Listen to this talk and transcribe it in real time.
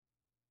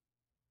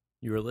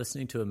You are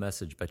listening to a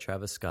message by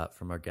Travis Scott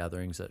from our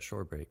gatherings at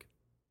Shorebreak.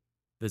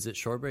 Visit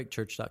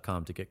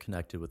shorebreakchurch.com to get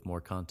connected with more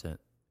content.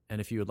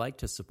 And if you would like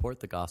to support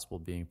the gospel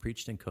being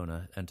preached in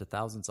Kona and to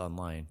thousands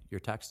online,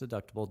 your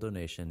tax-deductible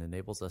donation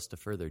enables us to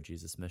further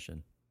Jesus'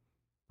 mission.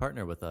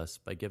 Partner with us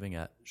by giving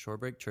at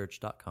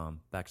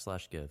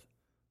shorebreakchurch.com/give.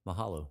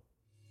 Mahalo.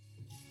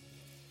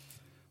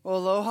 Well,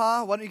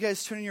 aloha. Why don't you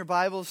guys turn in your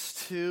Bibles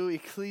to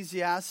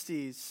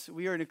Ecclesiastes?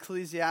 We are in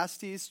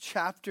Ecclesiastes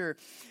chapter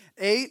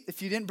 8.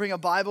 If you didn't bring a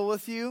Bible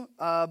with you,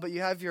 but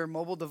you have your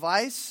mobile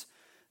device,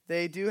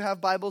 they do have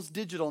Bibles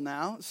digital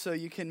now, so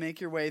you can make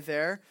your way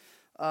there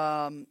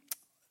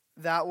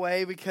that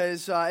way.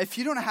 Because if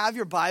you don't have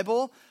your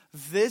Bible,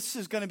 this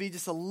is going to be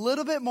just a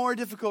little bit more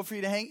difficult for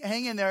you to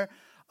hang in there.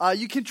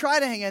 You can try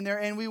to hang in there,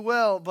 and we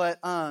will, but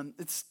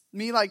it's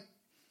like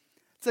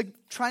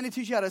trying to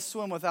teach you how to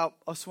swim without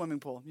a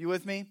swimming pool. You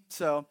with me?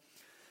 So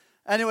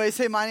anyways,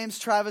 hey, my name's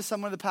Travis.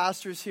 I'm one of the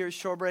pastors here at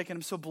Shorebreak, and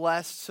I'm so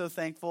blessed, so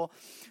thankful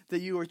that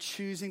you are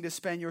choosing to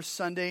spend your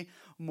Sunday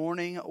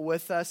morning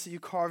with us, that you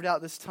carved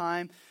out this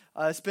time.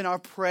 It's been our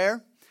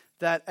prayer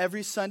that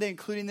every Sunday,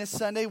 including this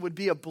Sunday, would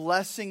be a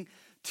blessing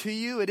to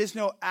you. It is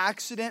no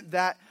accident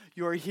that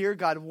you're here.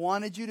 God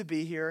wanted you to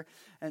be here,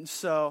 and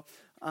so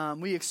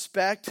we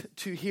expect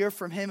to hear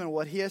from him and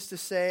what he has to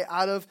say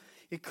out of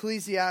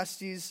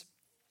Ecclesiastes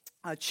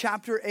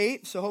chapter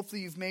 8. So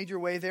hopefully you've made your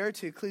way there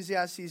to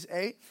Ecclesiastes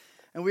 8.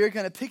 And we are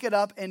going to pick it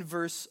up in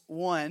verse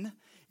 1.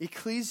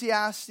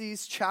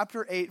 Ecclesiastes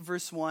chapter 8,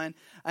 verse 1.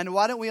 And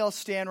why don't we all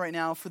stand right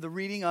now for the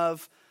reading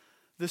of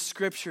the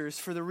scriptures,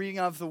 for the reading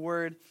of the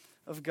word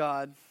of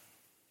God.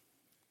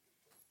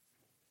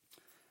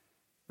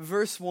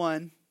 Verse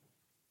 1.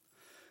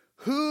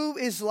 Who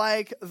is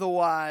like the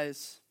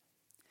wise?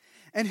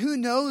 And who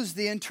knows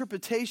the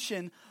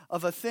interpretation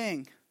of a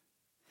thing?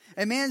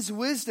 A man's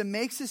wisdom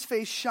makes his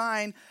face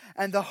shine,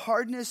 and the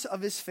hardness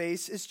of his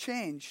face is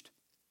changed.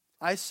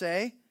 I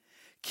say,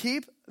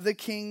 keep the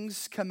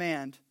king's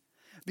command,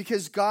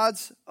 because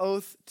God's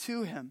oath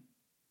to him.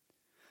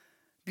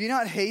 Be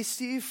not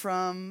hasty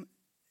to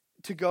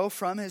go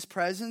from his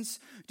presence.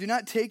 Do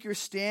not take your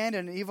stand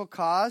in an evil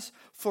cause,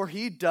 for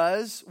he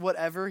does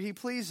whatever he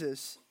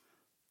pleases.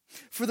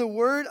 For the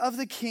word of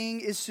the king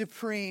is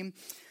supreme,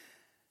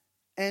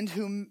 and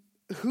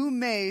who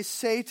may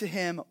say to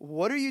him,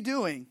 what are you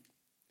doing?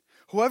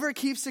 Whoever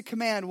keeps the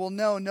command will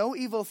know no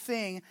evil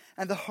thing,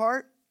 and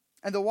the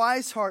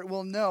wise heart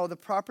will know the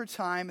proper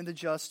time and the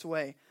just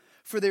way.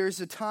 For there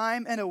is a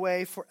time and a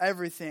way for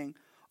everything,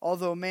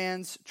 although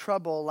man's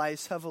trouble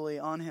lies heavily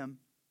on him.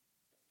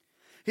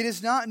 He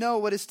does not know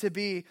what is to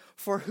be,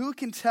 for who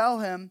can tell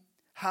him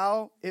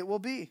how it will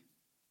be?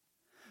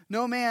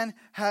 No man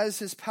has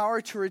his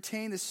power to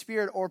retain the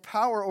spirit or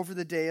power over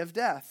the day of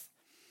death.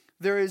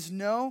 There is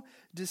no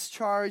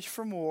discharge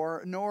from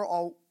war,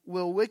 nor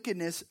will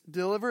wickedness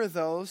deliver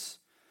those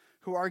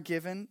who are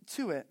given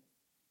to it.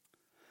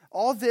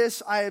 All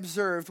this I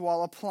observed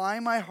while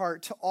applying my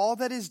heart to all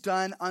that is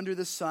done under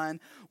the sun,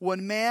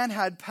 when man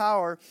had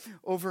power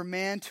over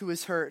man to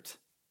his hurt.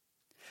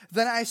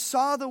 Then I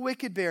saw the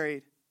wicked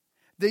buried.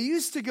 They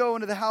used to go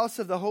into the house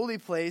of the holy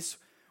place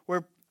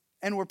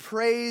and were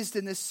praised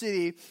in the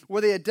city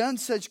where they had done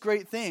such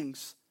great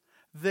things.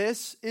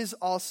 This is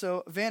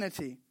also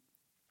vanity.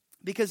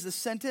 Because the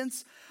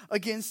sentence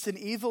against an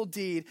evil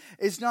deed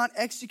is not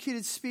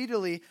executed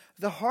speedily,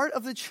 the heart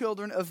of the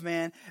children of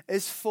man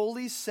is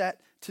fully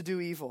set to do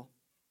evil.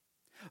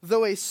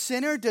 Though a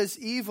sinner does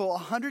evil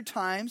 100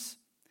 times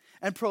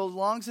and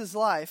prolongs his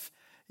life,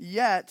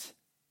 yet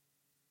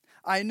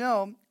I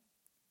know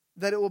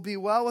that it will be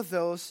well with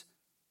those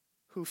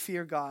who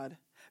fear God,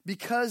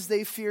 because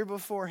they fear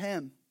before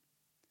him.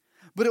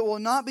 But it will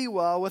not be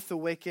well with the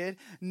wicked,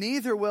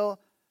 neither will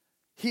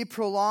he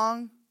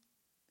prolong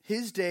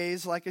his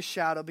days like a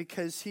shadow,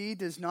 because he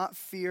does not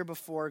fear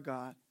before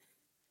God.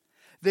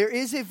 There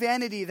is a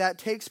vanity that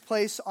takes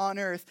place on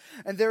earth,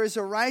 and there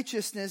are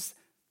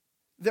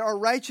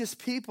righteous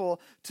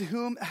people to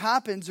whom it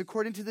happens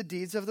according to the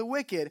deeds of the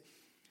wicked,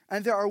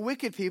 and there are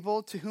wicked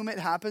people to whom it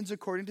happens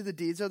according to the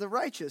deeds of the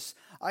righteous.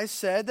 I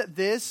said that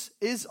this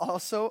is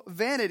also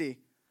vanity.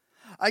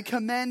 I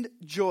commend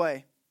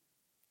joy.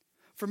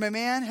 For my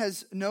man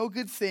has no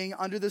good thing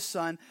under the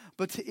sun,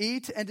 but to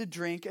eat and to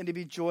drink and to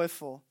be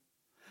joyful.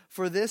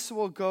 For this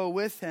will go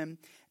with him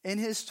in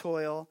his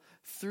toil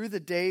through the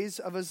days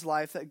of his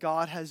life that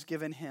God has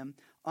given him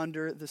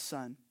under the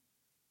sun.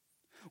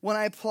 When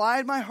I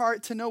applied my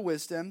heart to know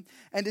wisdom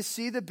and to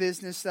see the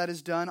business that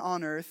is done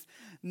on earth,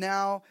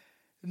 now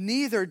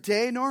neither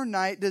day nor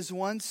night does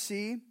one's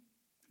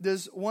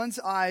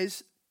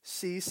eyes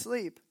see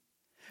sleep.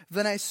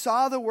 Then I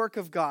saw the work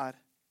of God,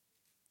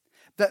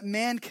 that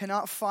man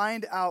cannot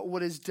find out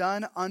what is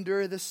done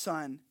under the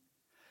sun.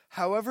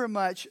 However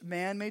much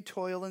man may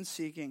toil in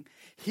seeking,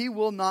 he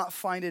will not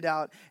find it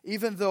out.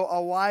 Even though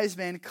a wise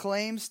man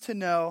claims to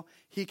know,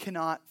 he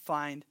cannot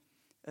find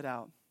it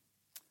out.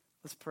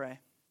 Let's pray.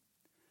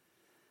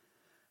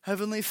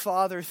 Heavenly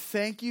Father,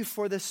 thank you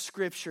for the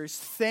scriptures.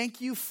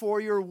 Thank you for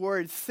your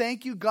word.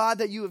 Thank you, God,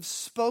 that you have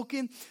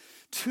spoken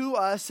to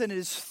us, and it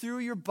is through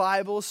your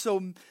Bible.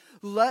 So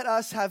let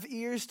us have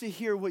ears to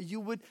hear what you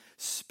would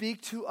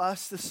speak to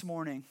us this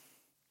morning.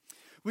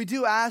 We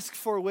do ask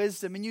for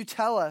wisdom, and you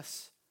tell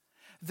us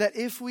that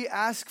if we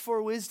ask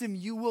for wisdom,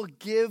 you will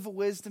give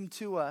wisdom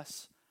to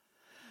us.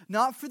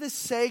 Not for the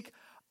sake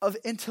of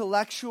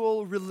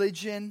intellectual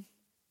religion,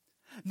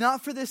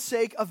 not for the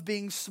sake of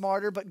being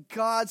smarter, but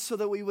God, so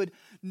that we would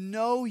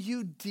know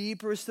you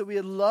deeper, so that we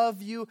would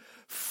love you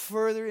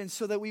further, and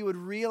so that we would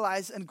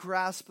realize and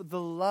grasp the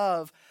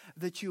love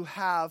that you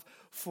have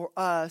for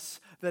us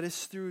that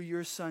is through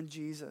your Son,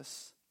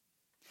 Jesus.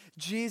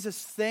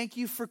 Jesus, thank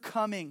you for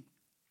coming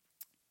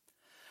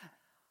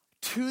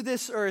to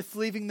this earth,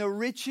 leaving the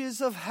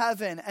riches of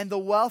heaven and the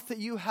wealth that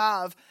you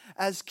have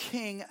as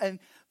King, and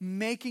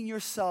making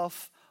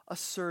yourself a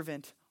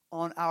servant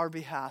on our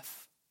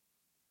behalf.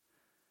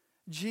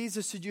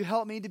 Jesus, would you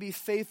help me to be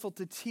faithful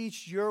to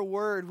teach your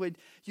word? Would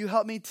you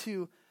help me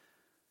to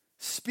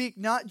speak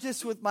not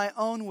just with my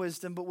own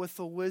wisdom, but with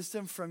the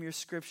wisdom from your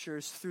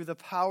scriptures through the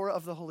power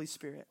of the Holy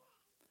Spirit?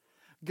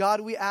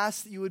 God, we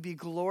ask that you would be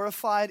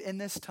glorified in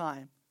this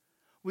time.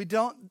 We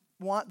don't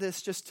want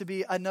this just to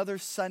be another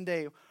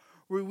Sunday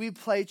where we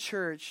play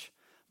church,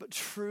 but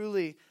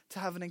truly to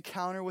have an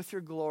encounter with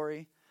your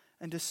glory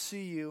and to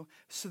see you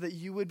so that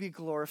you would be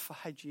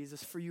glorified,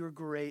 Jesus, for you are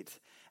great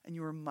and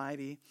you are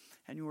mighty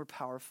and you are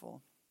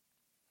powerful.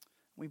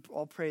 We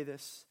all pray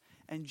this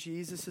in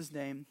Jesus'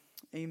 name.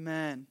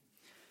 Amen.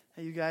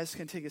 Hey, you guys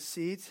can take a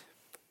seat.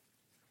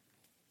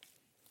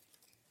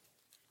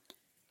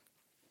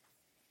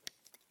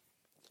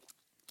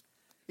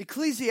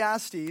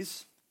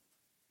 Ecclesiastes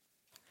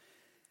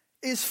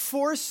is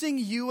forcing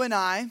you and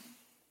I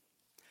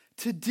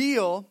to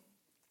deal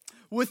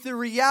with the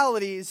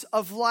realities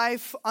of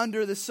life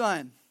under the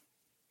sun.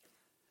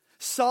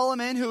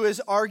 Solomon, who is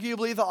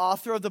arguably the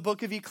author of the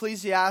book of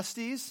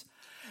Ecclesiastes,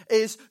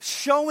 is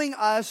showing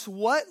us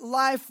what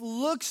life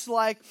looks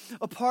like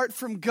apart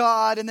from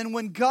God. And then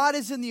when God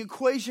is in the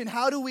equation,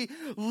 how do we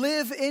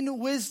live in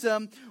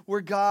wisdom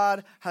where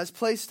God has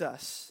placed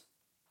us?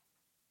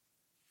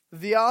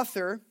 The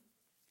author,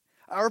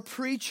 our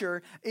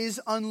preacher,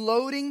 is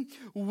unloading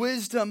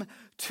wisdom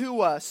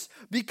to us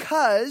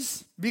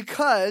because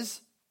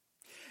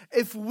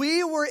if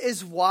we were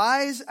as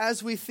wise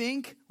as we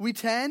think we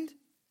tend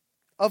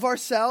of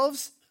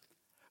ourselves,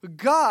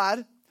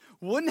 God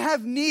wouldn't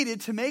have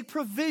needed to make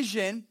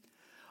provision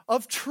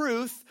of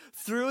truth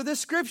through the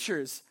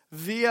scriptures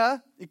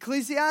via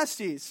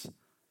Ecclesiastes.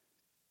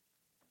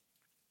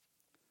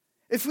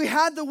 If we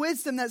had the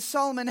wisdom that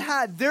Solomon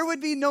had, there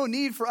would be no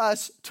need for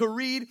us to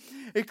read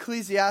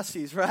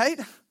Ecclesiastes, right?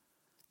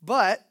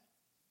 But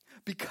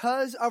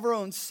because of our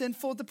own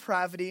sinful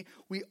depravity,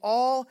 we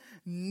all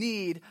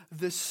need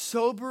the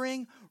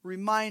sobering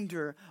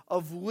reminder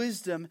of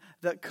wisdom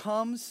that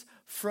comes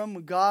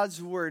from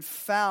God's word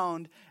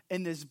found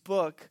in this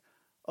book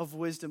of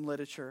wisdom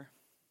literature.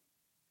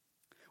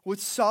 What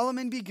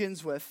Solomon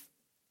begins with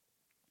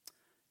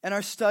in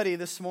our study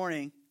this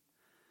morning,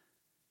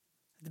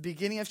 the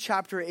beginning of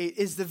chapter 8,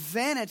 is the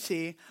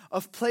vanity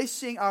of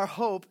placing our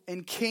hope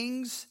in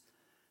kings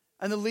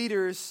and the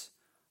leaders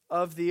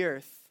of the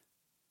earth.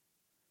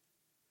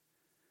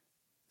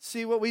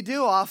 See, what we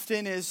do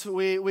often is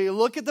we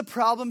look at the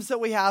problems that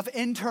we have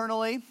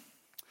internally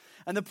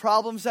and the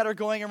problems that are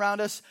going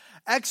around us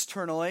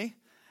externally,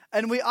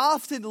 and we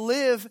often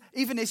live,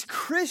 even as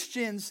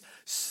Christians,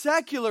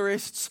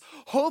 secularists,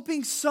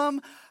 hoping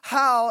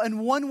somehow in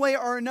one way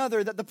or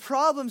another that the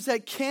problems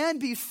that can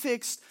be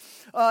fixed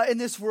in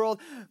this world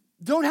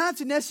don't have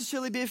to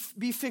necessarily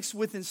be fixed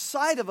within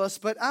inside of us,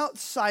 but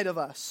outside of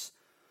us.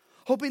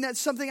 Hoping that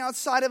something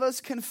outside of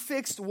us can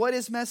fix what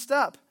is messed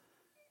up.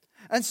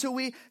 And so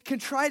we can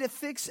try to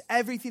fix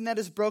everything that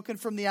is broken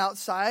from the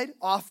outside,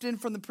 often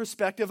from the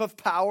perspective of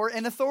power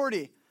and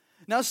authority.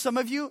 Now, some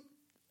of you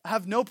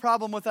have no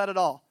problem with that at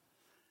all.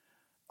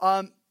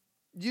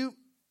 You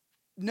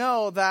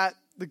know that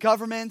the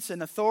governments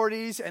and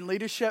authorities and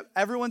leadership,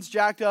 everyone's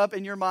jacked up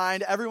in your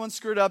mind. Everyone's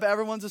screwed up.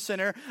 Everyone's a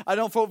sinner. I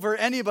don't vote for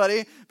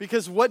anybody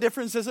because what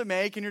difference does it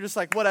make? And you're just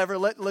like, whatever,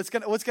 what's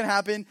going to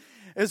happen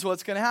is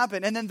what's going to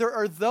happen. And then there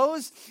are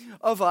those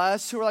of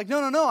us who are like,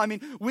 no. I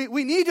mean,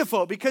 we need to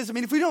vote because,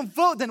 if we don't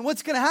vote, then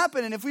what's going to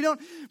happen? And if we don't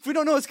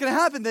know what's going to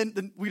happen,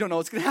 then we don't know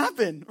what's going to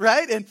happen,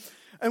 right?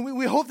 And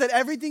we hope that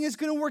everything is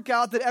going to work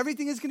out, that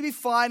everything is going to be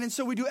fine. And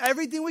so we do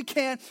everything we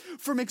can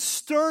from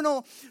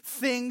external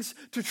things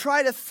to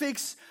try to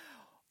fix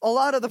a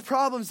lot of the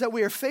problems that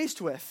we are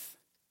faced with.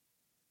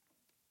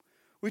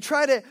 We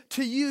try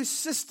to use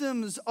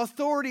systems,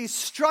 authorities,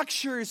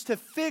 structures to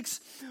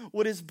fix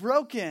what is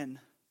broken.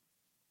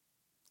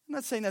 I'm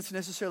not saying that's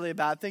necessarily a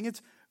bad thing.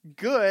 It's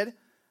good.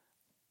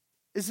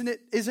 Isn't it?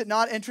 Is it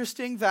not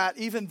interesting that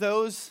even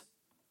those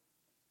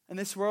in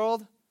this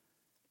world,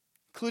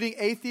 including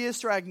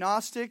atheists or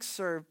agnostics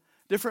or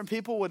different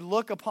people, would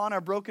look upon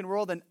our broken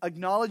world and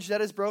acknowledge that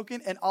it's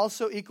broken and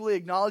also equally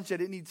acknowledge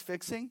that it needs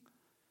fixing?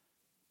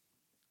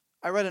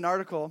 I read an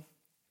article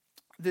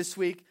this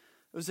week.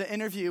 It was an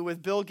interview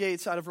with Bill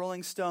Gates out of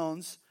Rolling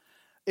Stones.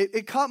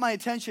 It caught my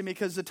attention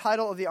because the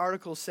title of the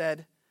article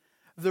said,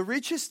 "The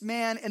richest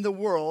man in the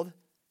world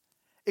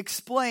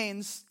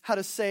explains how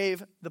to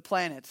save the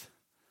planet."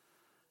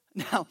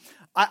 Now,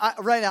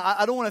 right now,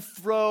 I don't want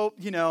to throw,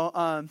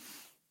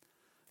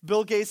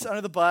 Bill Gates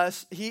under the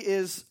bus. He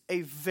is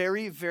a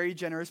very, very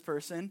generous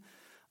person.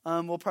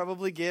 Will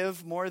probably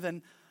give more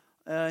than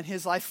in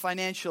his life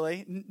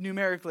financially,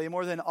 numerically,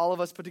 more than all of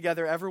us put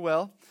together ever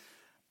will,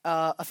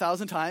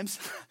 1,000 times.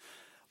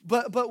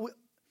 But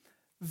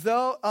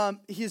though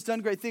he has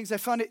done great things, I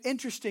found it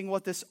interesting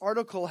what this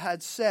article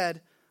had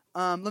said.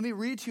 Let me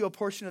read to you a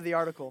portion of the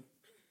article.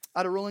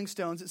 Out of Rolling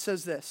Stones, it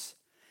says this.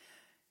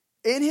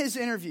 In his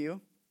interview,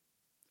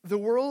 the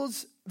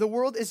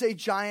world is a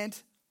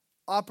giant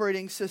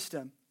operating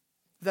system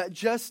that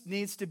just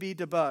needs to be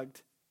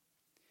debugged.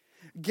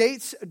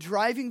 Gates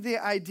driving the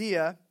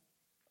idea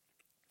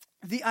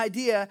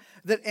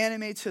that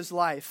animates his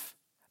life,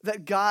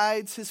 that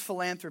guides his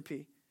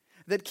philanthropy,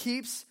 that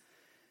keeps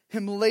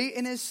him late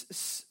in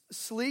his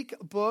sleek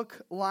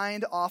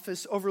book-lined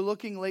office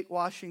overlooking Lake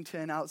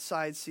Washington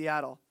outside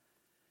Seattle,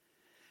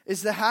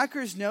 is the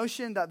hacker's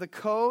notion that the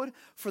code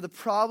for the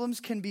problems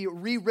can be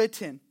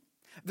rewritten,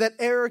 that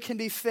error can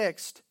be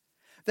fixed,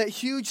 that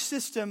huge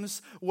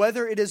systems,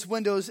 whether it is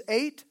Windows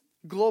 8,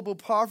 global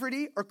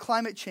poverty, or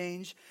climate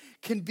change,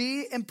 can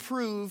be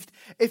improved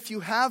if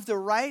you have the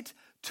right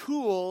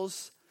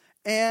tools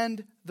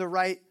and the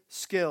right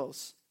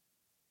skills.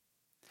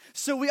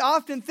 So we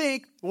often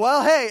think,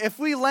 well, hey, if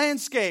we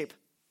landscape,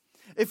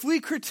 if we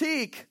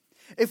critique,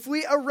 if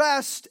we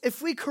arrest,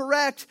 if we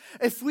correct,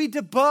 if we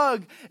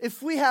debug,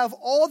 if we have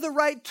all the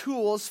right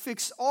tools,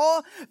 fix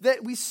all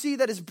that we see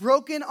that is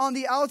broken on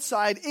the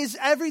outside, is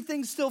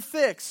everything still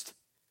fixed?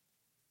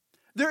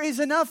 There is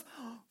enough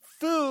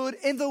food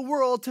in the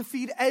world to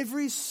feed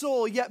every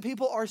soul, yet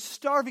people are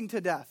starving to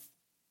death.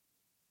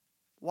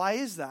 Why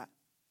is that?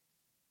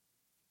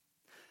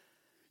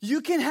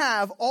 You can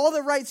have all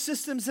the right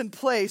systems in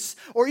place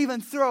or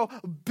even throw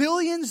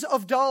billions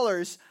of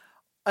dollars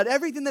at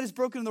everything that is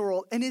broken in the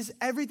world, and is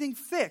everything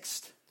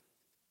fixed?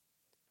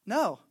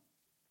 No.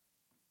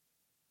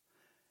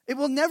 It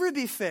will never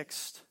be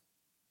fixed.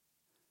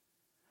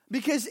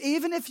 Because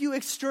even if you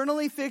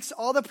externally fix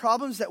all the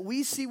problems that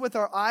we see with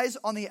our eyes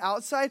on the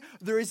outside,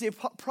 there is a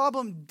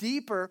problem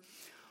deeper,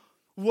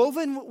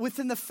 woven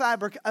within the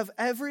fabric of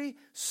every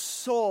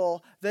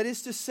soul. That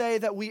is to say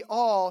that we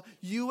all,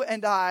 you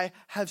and I,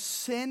 have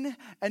sin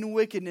and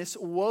wickedness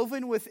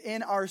woven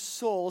within our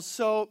souls.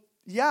 So,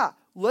 yeah,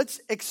 let's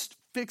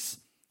fix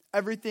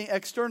everything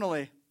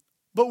externally.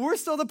 But we're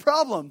still the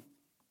problem.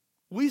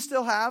 We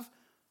still have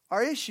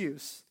our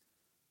issues.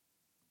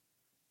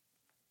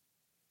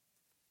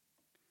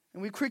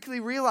 And we quickly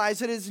realize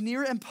that it is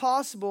near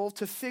impossible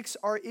to fix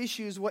our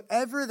issues,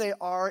 whatever they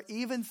are,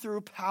 even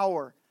through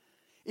power,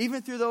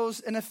 even through those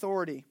in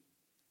authority,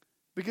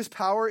 because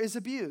power is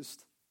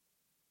abused.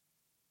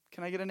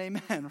 Can I get an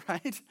amen,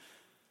 right?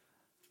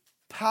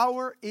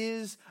 Power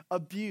is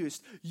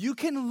abused. You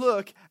can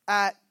look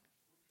at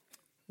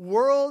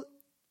world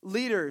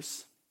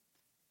leaders.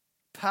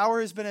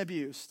 Power has been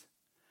abused.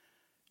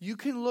 You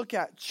can look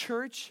at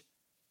church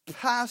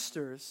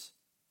pastors,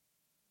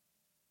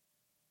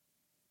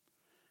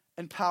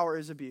 and power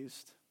is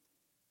abused.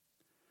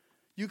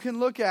 You can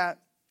look at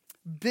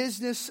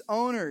business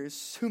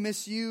owners who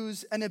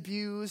misuse and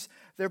abuse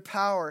their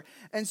power.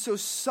 And so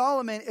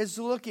Solomon is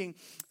looking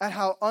at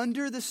how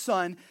under the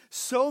sun,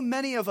 so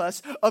many of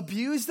us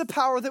abuse the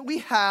power that we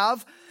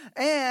have,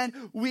 and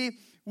we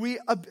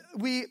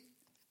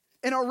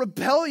in our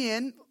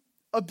rebellion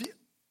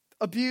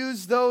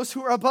abuse those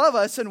who are above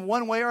us in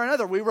one way or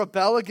another. We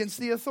rebel against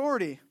the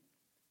authority.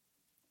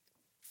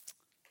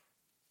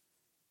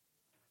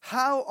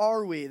 How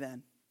are we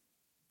then?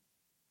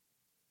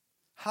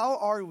 How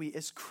are we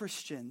as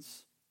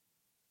Christians,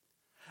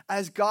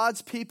 as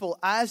God's people,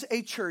 as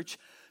a church,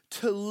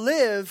 to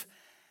live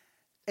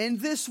in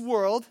this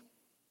world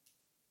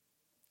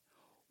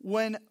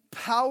when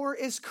power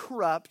is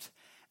corrupt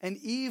and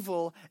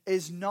evil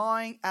is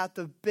gnawing at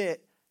the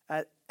bit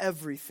at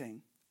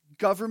everything?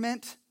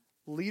 Government,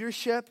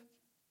 leadership,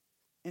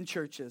 and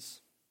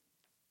churches.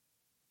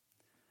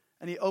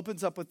 And he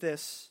opens up with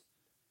this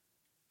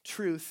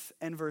truth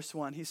in verse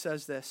 1. He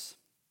says this: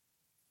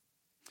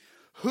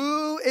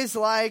 who is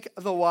like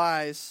the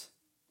wise?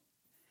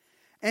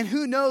 And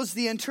who knows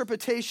the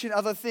interpretation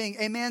of a thing?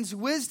 A man's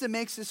wisdom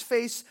makes his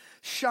face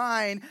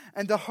shine,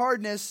 and the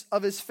hardness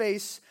of his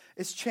face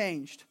is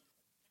changed.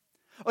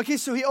 Okay,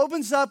 so he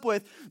opens up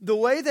with the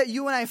way that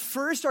you and I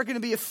first are going to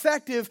be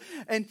effective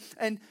and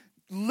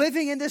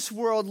living in this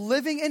world,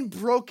 living in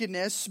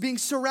brokenness, being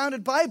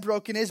surrounded by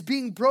brokenness,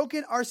 being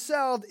broken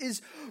ourselves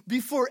is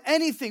before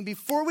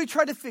we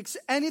try to fix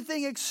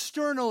anything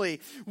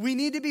externally, we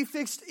need to be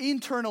fixed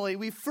internally.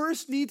 We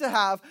first need to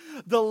have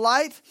the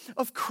light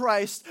of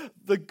Christ,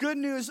 the good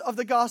news of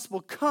the gospel,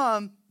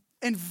 come,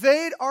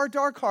 invade our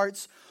dark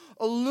hearts,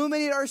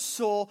 illuminate our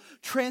soul,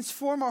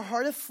 transform our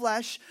heart of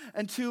flesh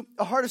into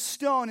a heart of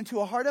stone, into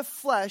a heart of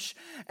flesh.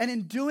 And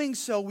in doing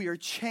so, we are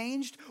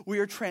changed, we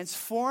are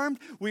transformed,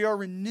 we are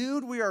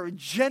renewed, we are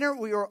regenerate,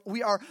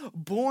 we are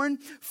born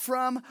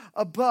from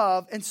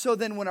above. And so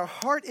then when our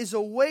heart is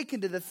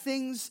awakened to the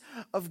things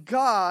of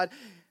God,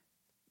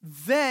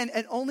 then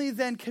and only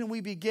then can we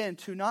begin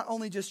to not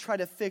only just try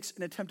to fix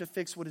and attempt to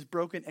fix what is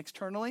broken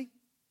externally,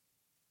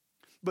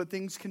 but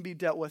things can be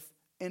dealt with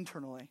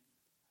internally.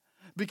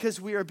 Because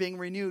we are being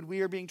renewed,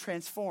 we are being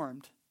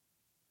transformed.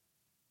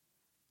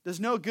 There's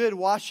no good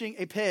washing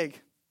a pig,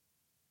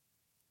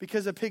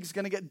 because a pig's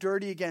going to get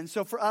dirty again.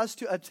 So for us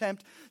to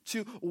attempt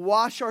to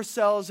wash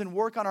ourselves and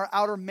work on our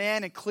outer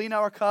man and clean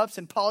our cups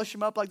and polish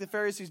them up like the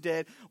Pharisees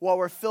did while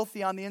we're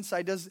filthy on the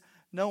inside does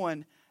no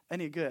one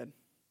any good.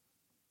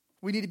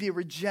 We need to be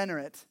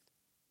regenerate.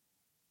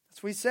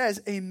 That's what he says.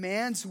 A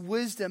man's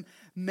wisdom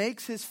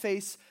makes his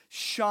face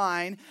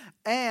shine,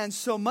 and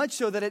so much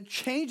so that it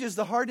changes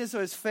the hardness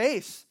of his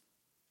face.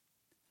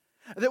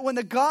 That when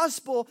the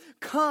gospel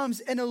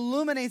comes and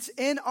illuminates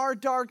in our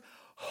dark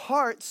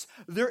hearts,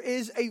 there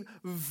is a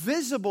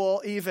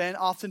visible, even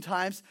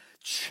oftentimes,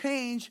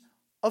 change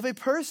of a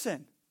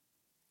person.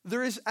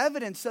 There is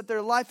evidence that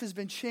their life has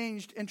been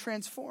changed and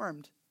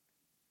transformed.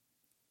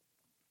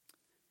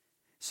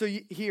 So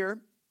here,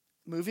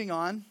 moving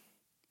on,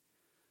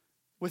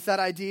 with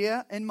that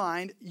idea in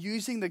mind,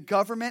 using the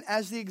government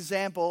as the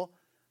example,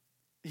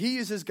 he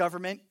uses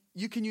government.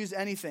 You can use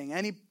anything,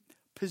 any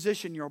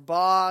position, your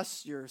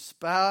boss, your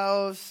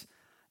spouse,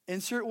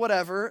 insert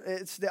whatever.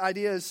 It's the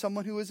idea is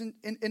someone who is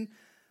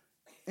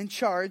in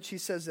charge. He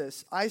says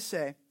this, I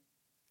say,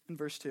 in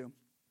verse 2,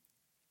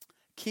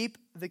 keep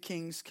the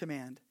king's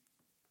command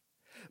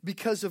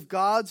because of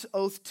God's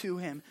oath to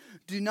him.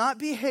 Do not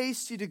be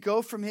hasty to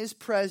go from his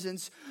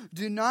presence.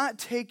 Do not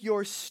take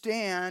your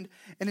stand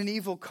in an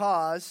evil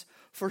cause,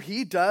 for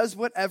he does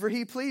whatever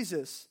he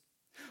pleases.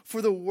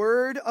 For the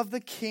word of the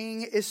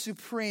king is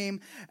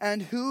supreme,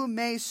 and who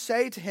may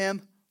say to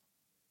him,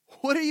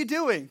 what are you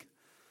doing?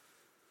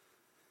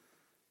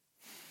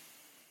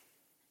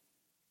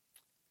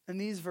 In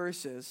these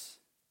verses,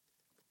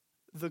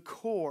 the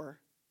core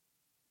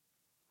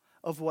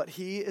of what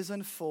he is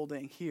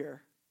unfolding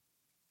here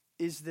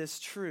is this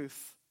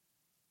truth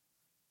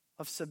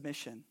of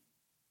submission.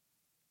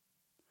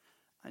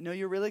 I know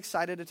you're really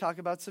excited to talk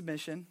about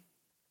submission.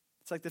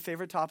 It's like the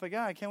favorite topic.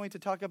 I can't wait to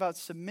talk about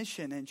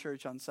submission in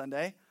church on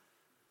Sunday,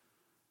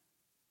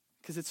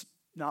 because it's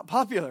not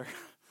popular.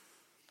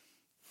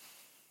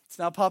 It's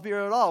not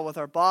popular at all with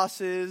our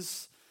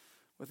bosses,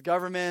 with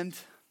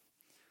government,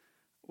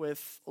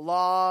 with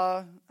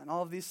law, and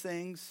all of these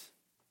things.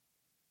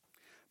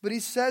 But he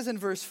says in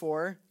verse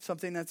 4,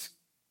 something that's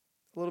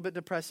a little bit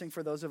depressing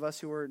for those of us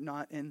who are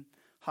not in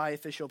high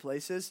official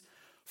places.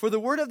 For the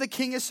word of the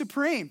king is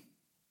supreme.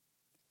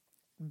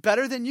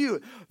 Better than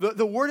you.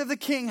 The word of the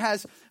king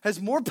has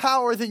more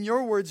power than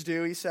your words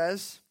do, he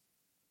says.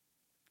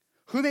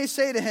 Who may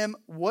say to him,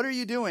 what are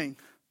you doing?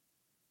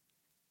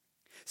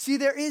 See,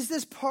 there is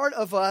this part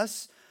of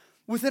us,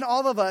 within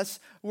all of us,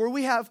 where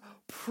we have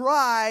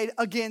pride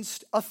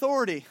against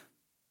authority.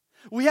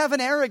 We have an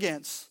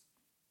arrogance.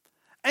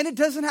 And it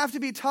doesn't have to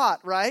be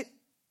taught, right?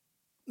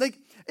 Like,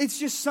 it's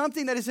just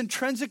something that is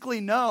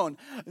intrinsically known.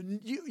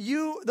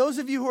 You, those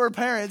of you who are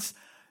parents,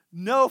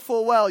 know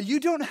full well,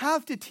 you don't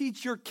have to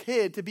teach your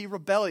kid to be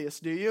rebellious,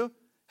 do you?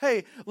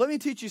 Hey, let me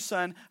teach you,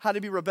 son, how to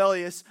be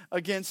rebellious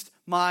against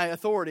my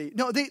authority.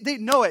 No, they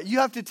know it. You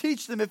have to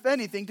teach them, if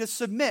anything, to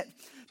submit,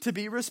 to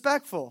be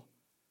respectful.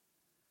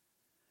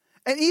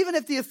 And even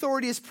if the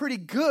authority is pretty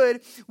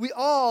good, we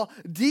all,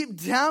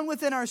 deep down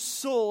within our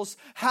souls,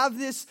 have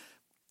this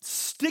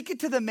stick it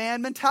to the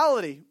man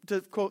mentality,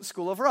 to quote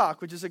School of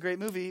Rock, which is a great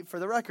movie for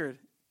the record.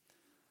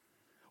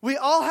 We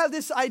all have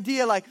this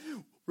idea like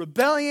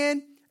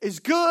rebellion is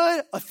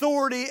good,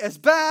 authority is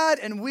bad,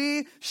 and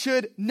we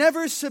should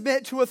never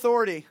submit to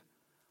authority.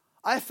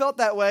 I felt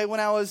that way when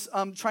I was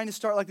trying to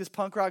start like this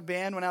punk rock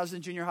band when I was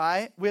in junior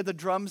high. We had the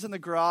drums in the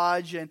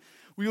garage, and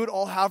we would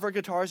all have our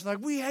guitars and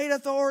like, we hate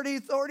authority,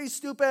 authority's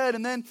stupid.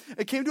 And then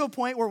it came to a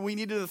point where we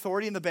needed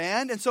authority in the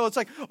band. And so it's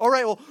like, all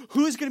right, well,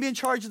 who's going to be in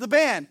charge of the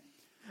band?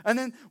 And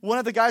then one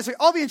of the guys like,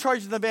 I'll be in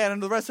charge of the band.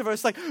 And the rest of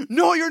us like,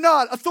 no, you're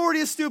not. Authority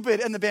is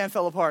stupid. And the band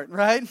fell apart,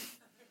 right?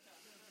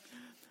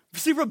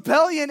 See,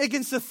 rebellion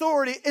against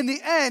authority in the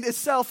end is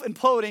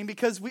self-imploding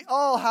because we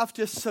all have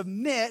to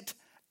submit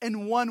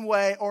in one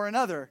way or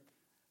another.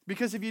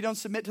 Because if you don't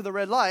submit to the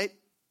red light,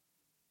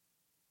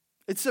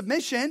 it's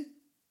submission.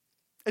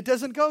 It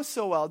doesn't go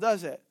so well,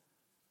 does it?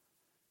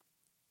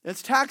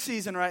 It's tax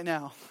season right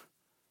now.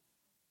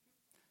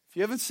 If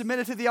you haven't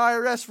submitted to the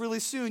IRS really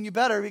soon, you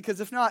better, because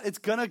if not, it's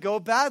going to go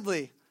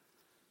badly.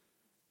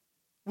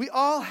 We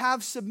all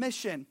have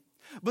submission.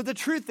 But the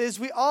truth is,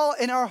 we all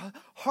in our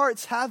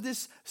hearts have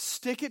this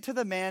stick it to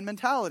the man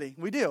mentality.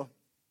 We do.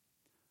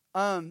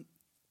 A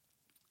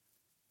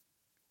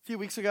few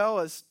weeks ago,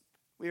 as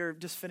we were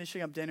just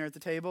finishing up dinner at the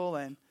table,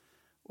 and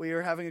we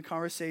were having a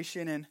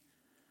conversation, and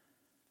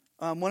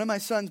one of my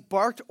sons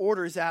barked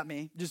orders at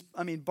me,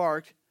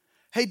 barked.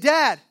 Hey,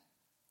 Dad,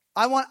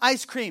 I want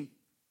ice cream.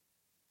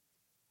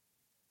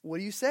 What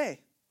do you say?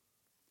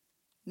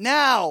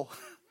 Now.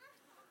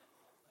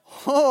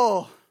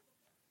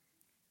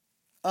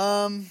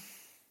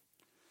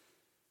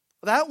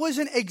 That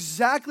wasn't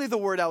exactly the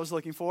word I was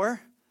looking for.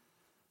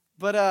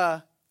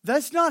 But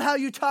that's not how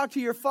you talk to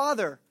your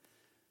father.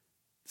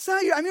 It's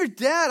not I'm your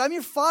dad. I'm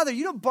your father.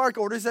 You don't bark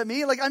orders at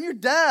me. Like, I'm your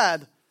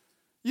dad.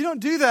 You don't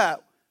do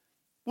that.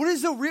 What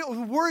is the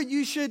real word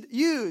you should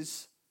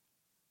use?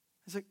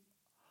 It's like,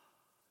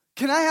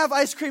 can I have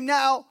ice cream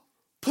now?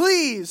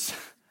 Please.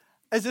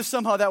 As if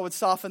somehow that would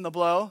soften the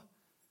blow.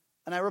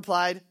 And I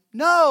replied,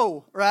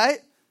 no, right?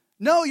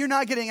 No, you're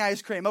not getting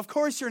ice cream. Of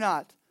course you're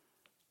not.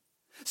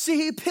 See,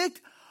 he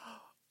picked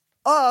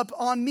up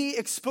on me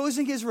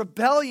exposing his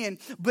rebellion,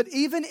 but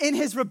even in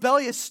his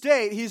rebellious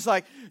state, he's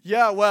like,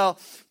 yeah, well,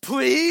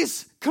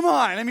 please, come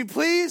on. I mean,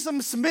 please,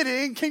 I'm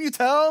submitting. Can you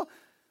tell?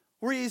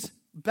 Where he's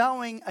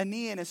bowing a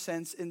knee in a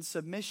sense in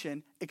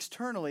submission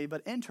externally,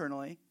 but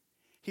internally,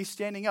 he's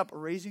standing up,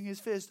 raising his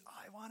fist.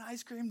 I want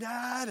ice cream,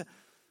 Dad.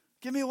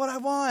 Give me what I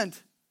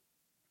want.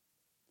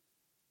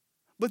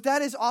 But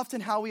that is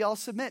often how we all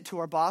submit to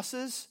our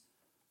bosses,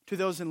 to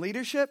those in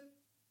leadership,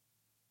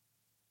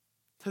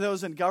 to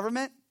those in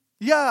government.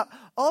 Yeah,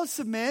 I'll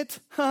submit.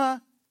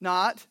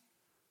 Not.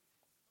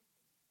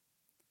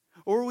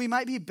 Or we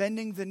might be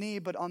bending the knee,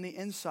 but on the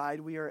inside,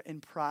 we are in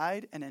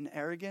pride and in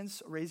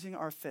arrogance, raising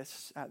our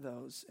fists at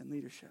those in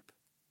leadership.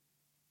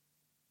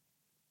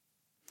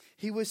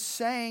 He was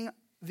saying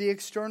the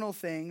external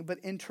thing, but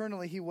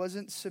internally he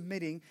wasn't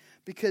submitting,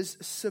 because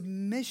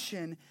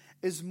submission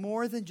is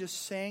more than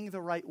just saying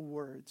the right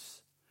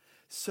words.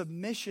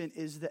 Submission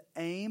is the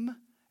aim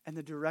and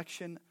the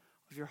direction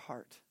of your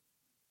heart.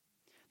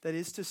 That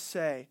is to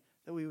say,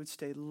 that we would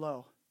stay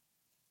low,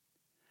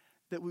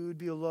 that we would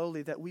be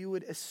lowly, that we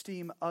would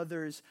esteem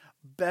others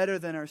better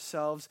than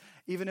ourselves,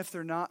 even if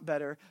they're not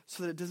better,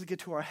 so that it doesn't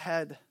get to our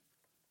head,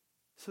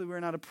 so that we're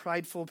not a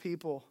prideful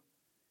people.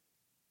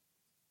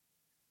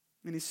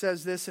 And he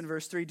says this in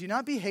verse 3, do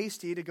not be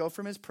hasty to go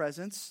from his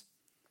presence.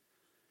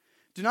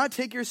 Do not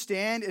take your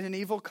stand in an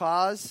evil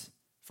cause,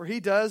 for he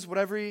does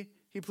whatever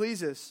he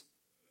pleases.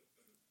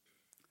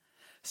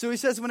 So he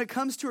says, when it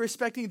comes to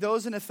respecting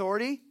those in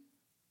authority,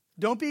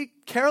 don't be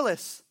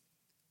careless.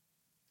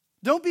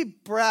 Don't be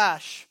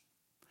brash.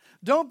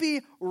 Don't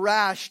be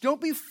rash. Don't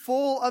be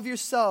full of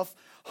yourself.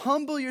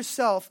 Humble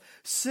yourself.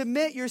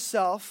 Submit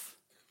yourself.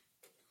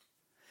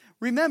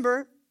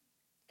 Remember,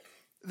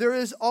 there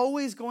is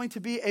always going to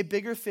be a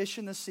bigger fish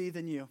in the sea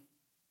than you.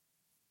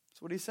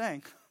 That's what he's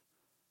saying.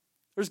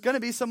 There's going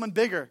to be someone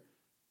bigger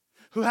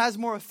who has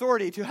more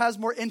authority, who has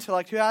more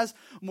intellect, who has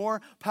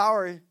more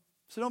power.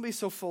 So don't be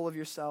so full of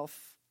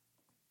yourself.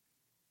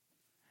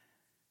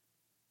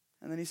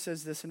 And then he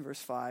says this in verse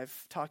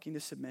 5, talking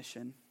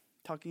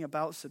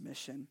about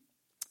submission.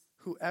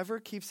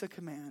 Whoever keeps a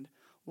command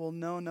will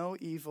know no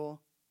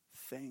evil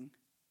thing.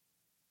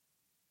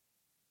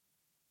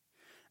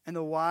 And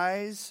the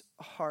wise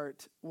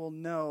heart will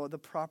know the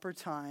proper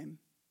time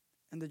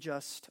and the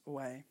just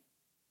way.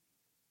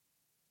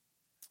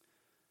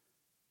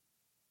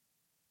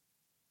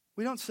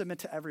 We don't submit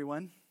to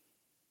everyone.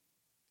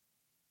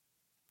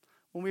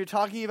 When we were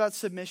talking about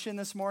submission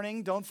this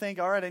morning, don't think,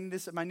 all right, I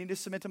need to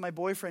submit to my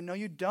boyfriend. No,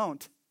 you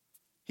don't.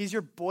 He's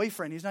your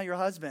boyfriend. He's not your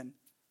husband.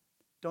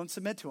 Don't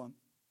submit to him.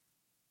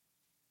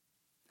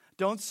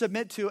 Don't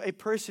submit to a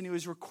person who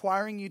is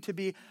requiring you to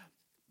be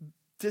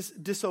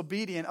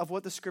disobedient of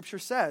what the scripture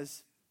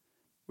says.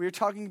 We are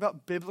talking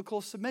about biblical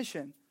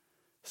submission.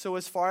 So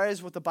as far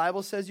as what the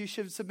Bible says you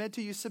should submit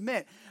to, you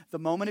submit. The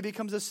moment it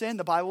becomes a sin,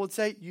 the Bible would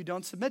say you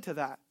don't submit to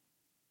that.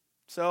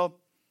 So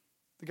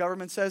the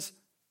government says,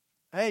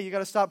 hey, you got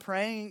to stop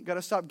praying, got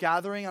to stop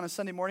gathering on a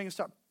Sunday morning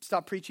and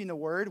stop preaching the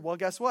word. Well,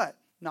 guess what?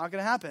 Not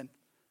going to happen.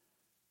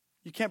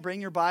 You can't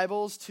bring your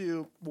Bibles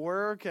to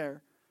work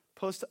or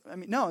post.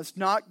 No, it's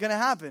not going to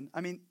happen.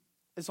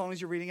 As long as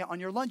you're reading it on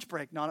your lunch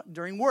break, not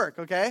during work,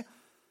 okay?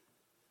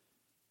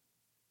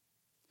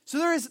 So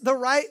there is the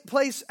right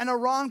place and a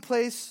wrong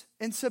place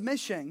in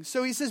submission.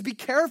 So he says, be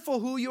careful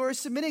who you are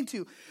submitting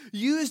to.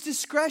 Use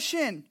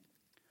discretion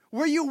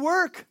where you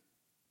work.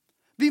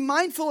 Be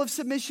mindful of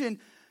submission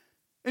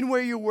in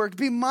where you work.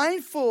 Be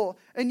mindful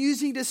in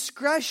using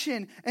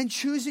discretion and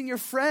choosing your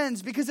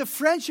friends, because if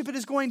friendship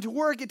is going to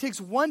work, it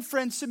takes one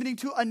friend submitting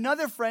to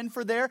another friend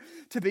for there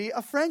to be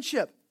a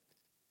friendship.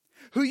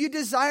 Who you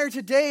desire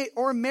to date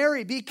or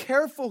marry, be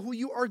careful who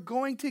you are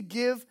going to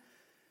give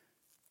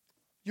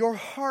your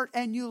heart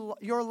and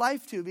your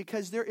life to,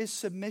 because there is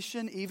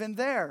submission even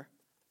there.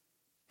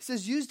 He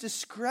says use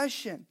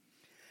discretion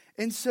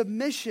in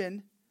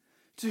submission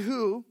to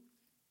who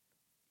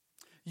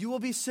you will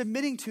be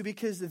submitting to,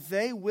 because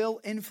they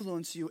will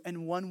influence you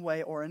in one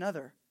way or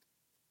another.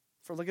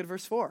 For look at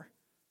verse 4.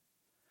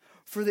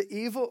 For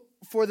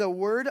the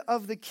word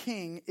of the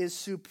king is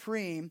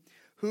supreme.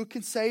 Who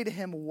can say to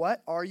him,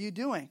 what are you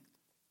doing?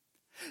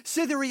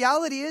 See, the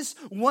reality is,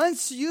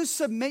 once you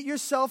submit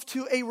yourself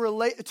to a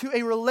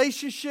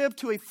relationship,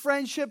 to a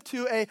friendship,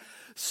 to a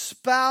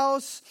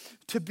spouse,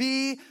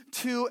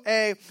 to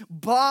a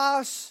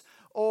boss,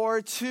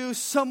 or to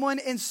someone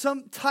in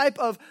some type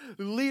of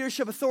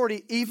leadership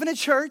authority, even a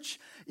church,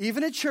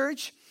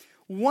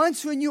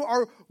 once when you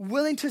are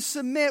willing to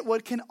submit,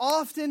 what can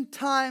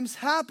oftentimes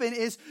happen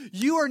is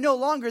you are no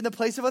longer in the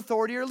place of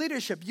authority or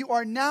leadership. You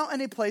are now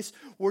in a place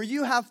where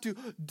you have to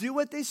do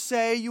what they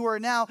say. You are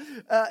now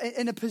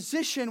in a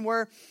position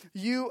where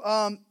you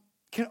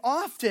can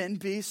often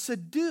be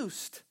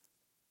seduced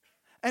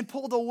and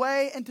pulled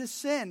away into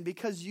sin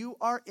because you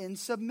are in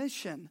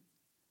submission.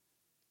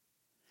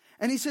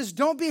 And he says,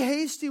 don't be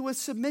hasty with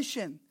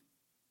submission.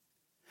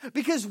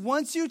 Because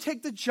once you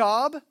take the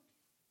job,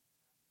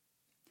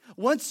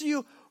 once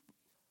you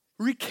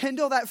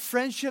rekindle that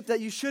friendship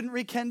that you shouldn't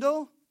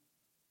rekindle,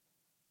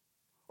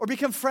 or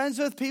become friends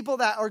with people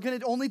that are going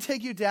to only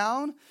take you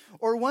down,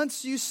 or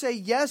once you say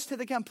yes to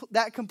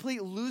that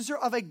complete loser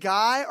of a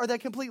guy or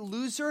that complete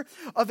loser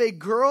of a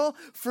girl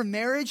for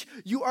marriage,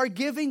 you are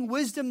giving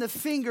wisdom the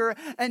finger,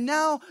 and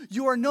now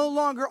you are no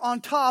longer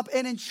on top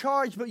and in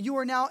charge, but you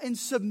are now in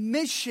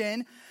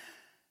submission,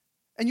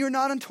 and you're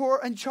not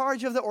in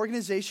charge of the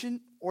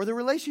organization or the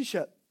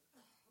relationship.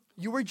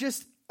 You are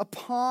just a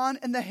pawn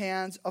in the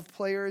hands of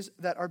players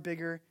that are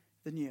bigger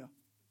than you.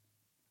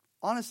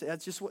 Honestly,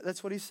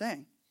 that's what he's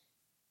saying.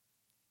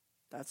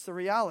 That's the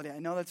reality. I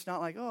know that's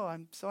not like, oh,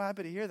 I'm so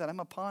happy to hear that. I'm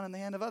a pawn in the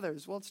hand of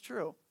others. Well, it's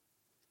true.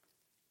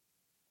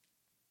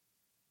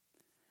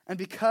 And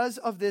because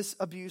of this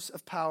abuse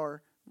of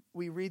power,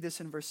 we read this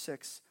in verse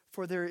 6.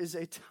 For there is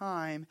a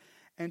time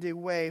and a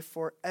way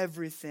for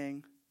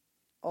everything,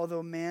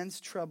 although man's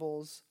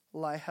troubles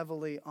lie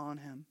heavily on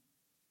him.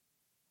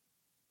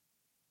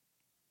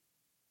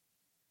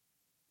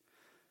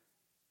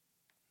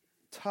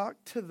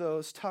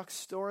 Talk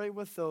story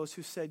with those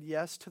who said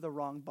yes to the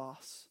wrong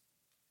boss.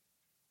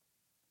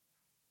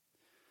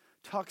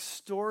 Talk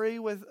story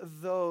with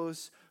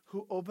those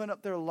who open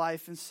up their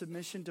life in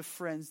submission to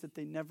friends that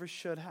they never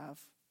should have.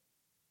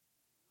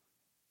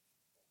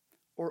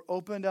 Or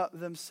opened up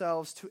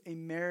themselves to a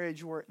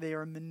marriage where they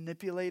are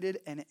manipulated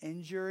and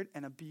injured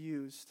and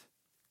abused.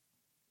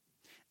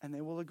 And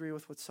they will agree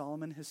with what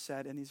Solomon has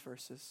said in these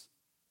verses.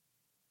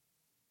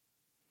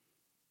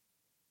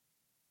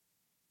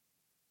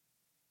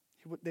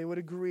 They would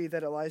agree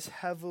that it lies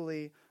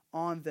heavily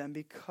on them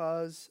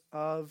because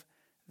of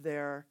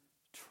their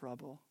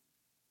trouble.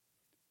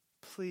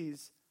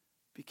 Please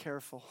be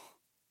careful.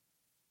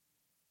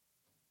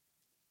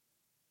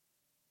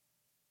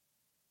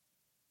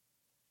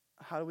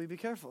 How do we be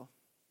careful?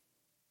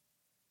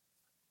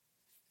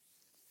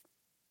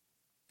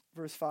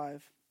 Verse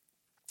 5.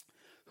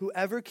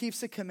 Whoever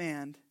keeps a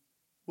command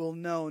will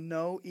know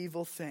no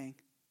evil thing,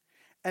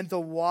 and the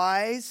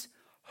wise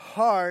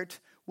heart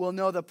will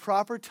know the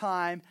proper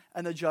time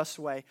and the just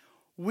way.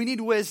 We need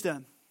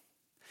wisdom.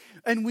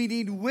 And we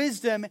need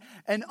wisdom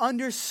and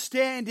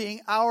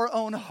understanding our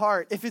own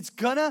heart. If it's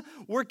going to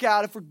work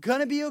out, if we're going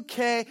to be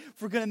okay,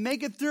 if we're going to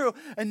make it through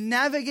and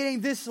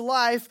navigating this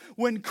life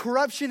when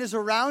corruption is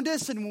around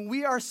us and when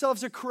we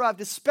ourselves are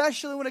corrupt,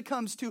 especially when it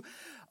comes to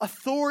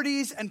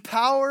authorities and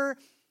power,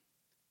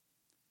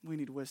 we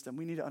need wisdom.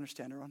 We need to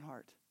understand our own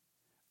heart.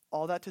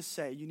 All that to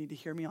say, you need to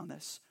hear me on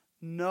this.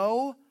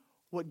 Know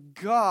what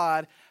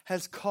God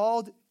has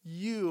called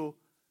you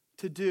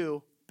to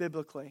do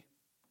biblically.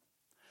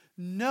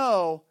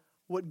 Know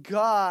what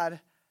God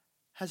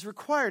has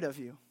required of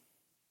you.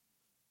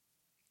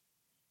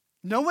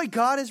 Know what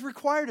God has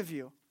required of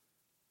you.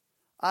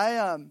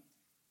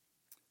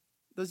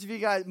 Those of you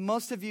guys,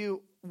 most of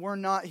you were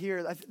not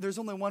here. There's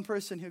only one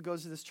person who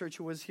goes to this church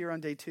who was here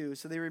on day 2.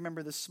 So they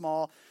remember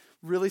the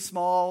really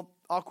small,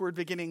 awkward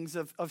beginnings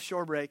of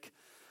Shorebreak.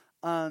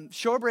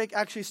 Shorebreak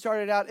actually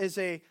started out as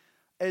we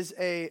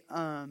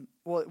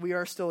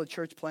are still a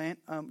church plant,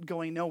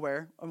 going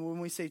nowhere. When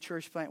we say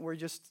church plant, we're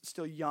just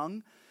still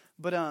young.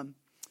 But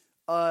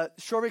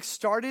Shorebreak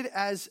started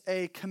as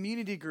a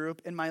community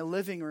group in my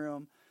living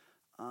room,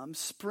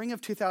 spring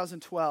of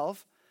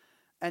 2012.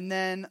 And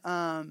then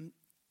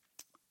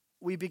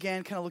we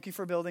began kind of looking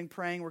for a building,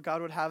 praying where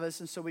God would have us.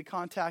 And so we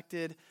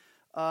contacted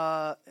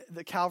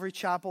the Calvary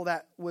Chapel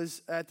that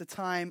was at the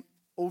time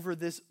over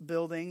this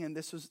building, and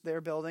this was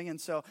their building. And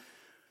so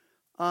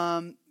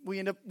we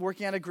ended up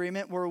working out an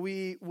agreement where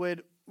we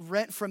would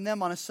rent from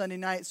them on a Sunday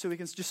night so we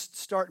can just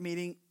start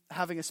meeting,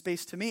 having a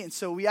space to meet. And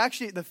so we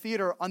actually, the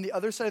theater on the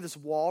other side of this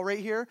wall right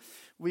here,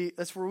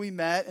 that's where we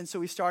met. And so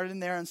we started in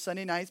there on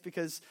Sunday nights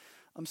because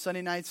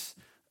Sunday nights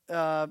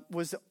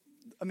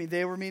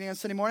they were meeting on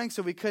Sunday morning,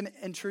 so we couldn't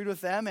intrude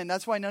with them. And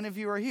that's why none of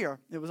you are here.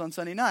 It was on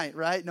Sunday night,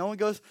 right? No one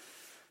goes,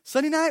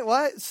 Sunday night,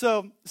 what?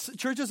 So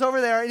church was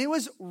over there, and it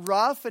was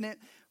rough and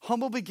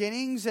humble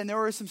beginnings. And there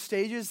were some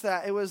stages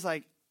that it was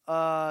like,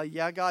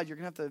 yeah, God, you're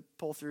going to have to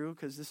pull through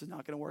because this is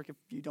not going to work if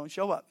you don't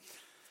show up.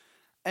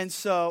 And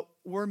so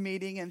we're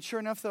meeting, and sure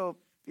enough, though,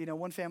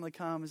 one family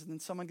comes, and then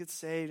someone gets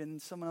saved,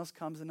 and someone else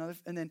comes, and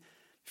then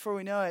before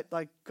we know it,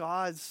 like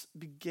God's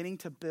beginning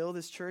to build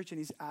his church and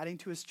he's adding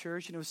to his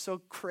church. And it was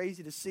so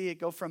crazy to see it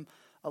go from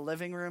a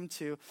living room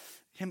to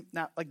him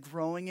not like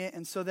growing it.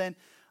 And so then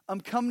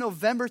come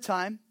November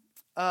time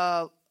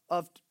of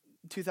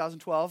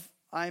 2012,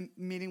 I'm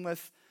meeting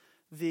with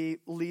the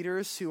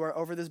leaders who are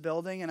over this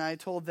building. And I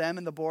told them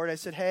and the board, I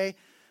said, hey,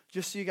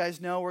 just so you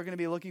guys know, we're going to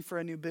be looking for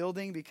a new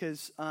building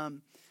because,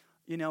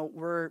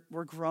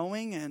 we're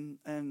growing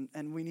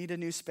and we need a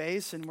new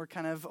space, and we're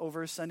kind of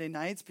over Sunday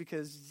nights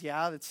because,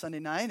 it's Sunday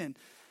night.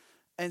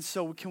 And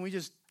so can we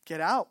just get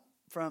out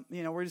from,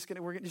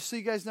 just so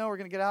you guys know, we're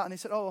going to get out. And they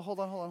said, oh, hold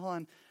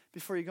on.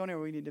 Before you go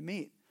anywhere, we need to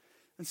meet.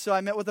 And so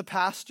I met with the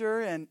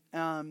pastor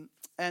and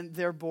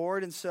their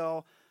board. And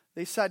so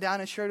they sat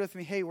down and shared with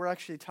me, hey, we're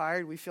actually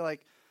tired. We feel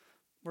like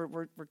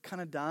we're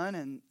kind of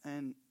done.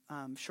 And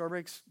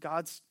Shorebreak's,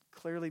 God's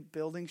clearly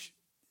building,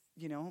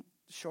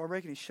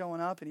 Shorebreak, and he's showing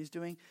up and he's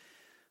doing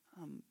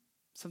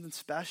something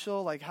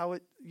special. Like how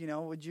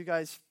would you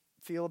guys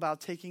feel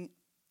about taking,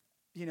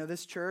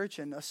 this church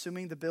and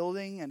assuming the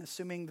building and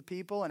assuming the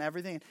people and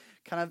everything and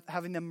kind of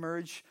having them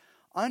merge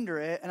under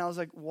it? And I was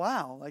like,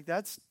 wow, like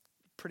that's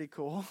pretty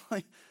cool.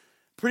 Like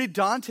pretty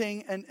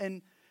daunting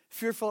and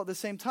fearful at the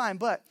same time.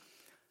 But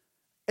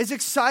as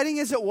exciting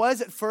as it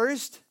was at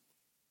first,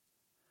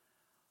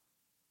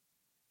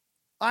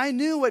 I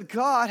knew what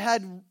God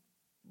had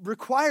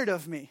required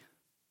of me.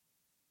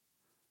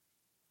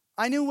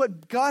 I knew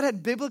what God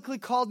had biblically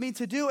called me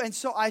to do. And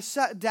so I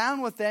sat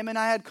down with them and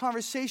I had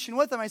conversation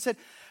with them. I said,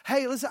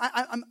 hey, listen,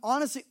 I'm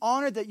honestly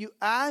honored that you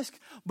asked,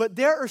 but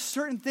there are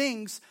certain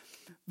things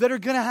that are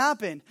going to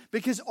happen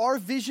because our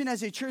vision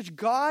as a church,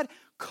 God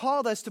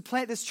called us to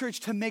plant this church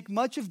to make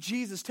much of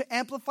Jesus, to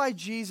amplify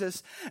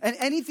Jesus, and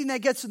anything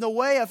that gets in the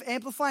way of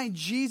amplifying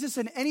Jesus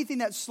and anything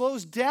that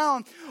slows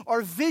down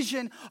our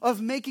vision of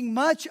making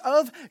much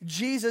of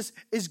Jesus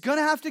is going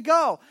to have to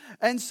go.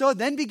 And so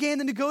then began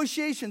the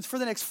negotiations for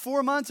the next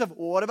 4 months of,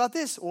 well, what about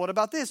this? What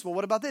about this? Well,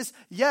 what about this?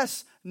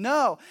 Yes,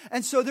 no.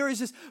 And so there was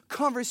this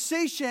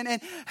conversation, and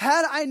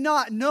had I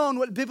not known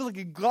what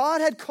biblically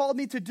God had called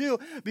me to do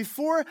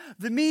before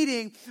the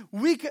meeting,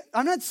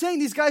 I'm not saying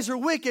these guys are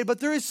wicked, but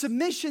there is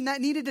submission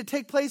that needed to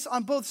take place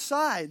on both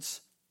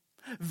sides.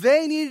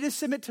 They needed to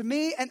submit to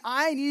me, and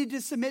I needed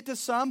to submit to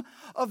some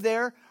of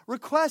their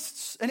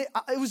requests. And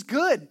it was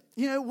good.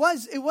 It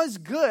was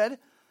good,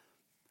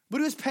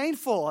 but it was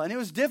painful, and it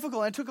was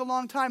difficult, and it took a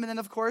long time. And then,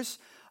 of course,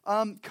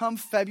 come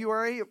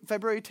February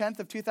 10th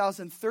of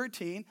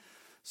 2013,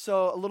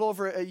 so a little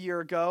over a year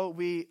ago,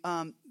 we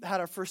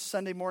had our first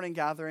Sunday morning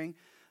gathering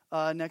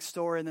next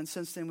door, and then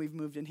since then we've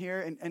moved in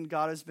here, and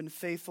God has been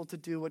faithful to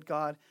do what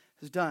God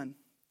has done.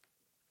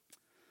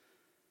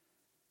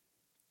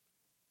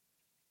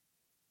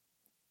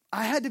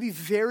 I had to be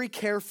very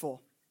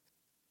careful,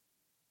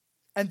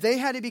 and they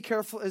had to be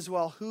careful as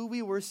well, who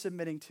we were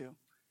submitting to.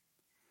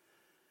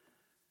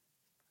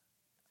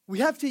 We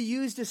have to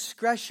use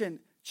discretion.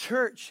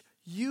 Church,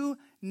 you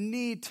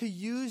need to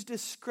use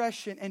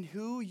discretion in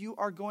who you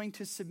are going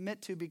to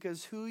submit to,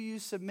 because who you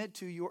submit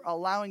to, you're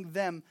allowing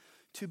them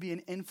to be an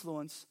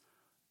influence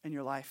in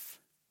your life.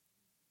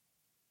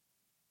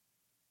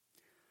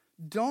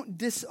 Don't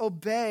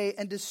disobey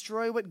and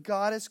destroy what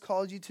God has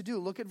called you to do.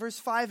 Look at verse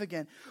 5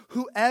 again.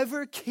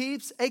 Whoever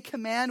keeps a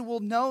command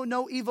will know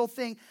no evil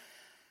thing,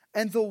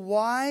 and the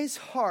wise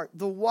heart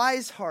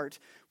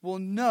will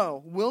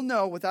know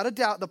without a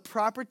doubt the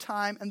proper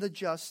time and the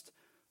just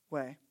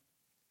way.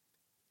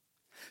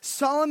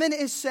 Solomon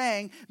is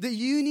saying that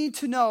you need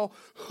to know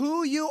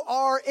who you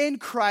are in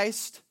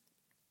Christ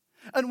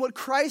and what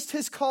Christ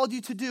has called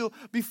you to do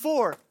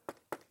before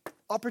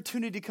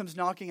opportunity comes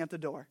knocking at the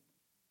door.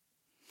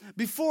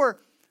 Before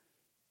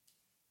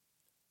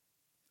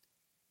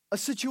a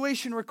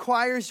situation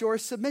requires your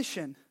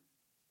submission.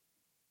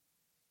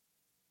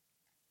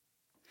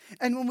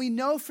 And when we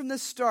know from the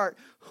start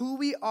who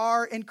we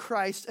are in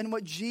Christ and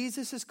what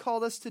Jesus has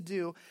called us to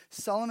do,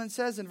 Solomon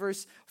says in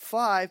verse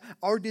 5,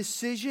 our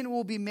decision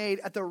will be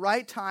made at the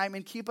right time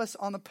and keep us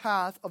on the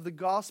path of the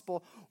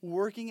gospel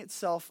working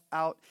itself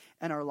out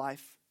in our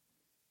life.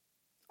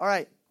 All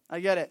right, I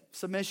get it.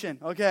 Submission.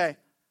 Okay.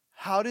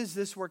 How does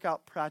this work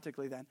out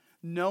practically then?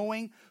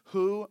 Knowing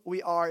who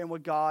we are and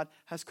what God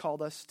has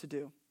called us to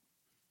do.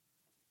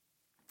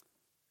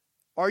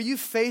 Are you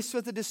faced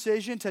with a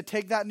decision to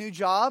take that new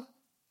job?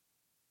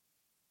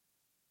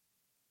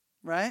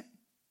 Right?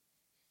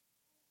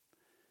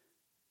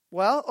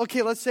 Well,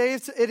 okay, let's say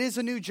it is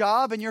a new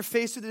job and you're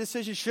faced with the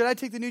decision, should I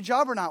take the new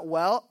job or not?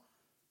 Well,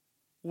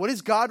 what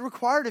is God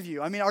required of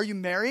you? I mean, are you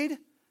married?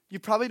 You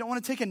probably don't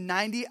want to take a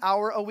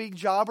 90-hour-a-week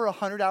job or a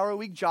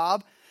 100-hour-a-week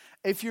job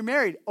if you're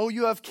married. Oh,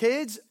 you have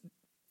kids?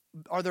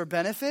 Are there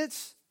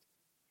benefits?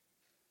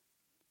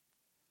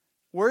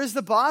 Where is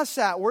the boss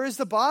at? Where is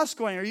the boss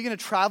going? Are you going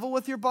to travel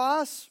with your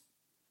boss?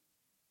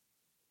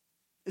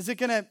 Is it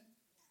going to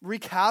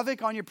wreak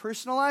havoc on your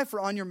personal life or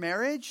on your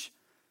marriage?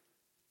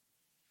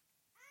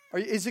 Or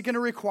is it going to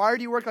require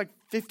you work like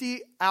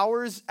 50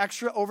 hours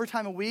extra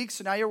overtime a week?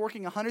 So now you're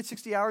working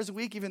 160 hours a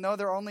week, even though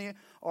there only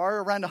are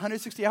around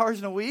 160 hours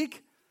in a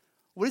week?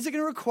 What is it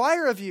going to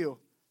require of you?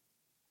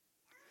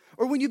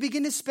 Or when you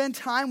begin to spend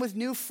time with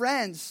new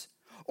friends,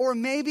 or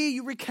maybe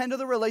you rekindle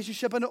the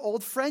relationship in an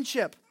old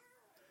friendship.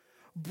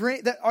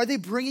 Are they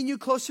bringing you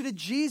closer to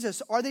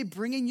Jesus? Are they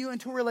bringing you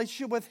into a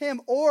relationship with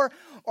him? Or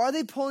are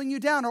they pulling you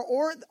down?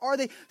 Or are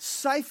they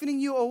siphoning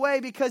you away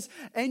because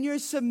in your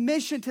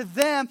submission to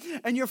them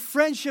and your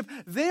friendship,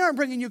 they aren't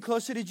bringing you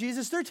closer to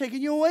Jesus. They're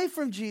taking you away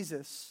from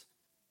Jesus.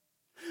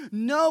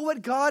 Know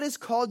what God has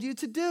called you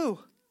to do.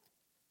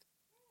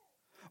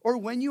 Or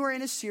when you are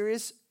in a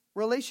serious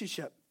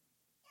relationship.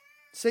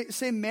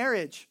 Say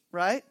marriage,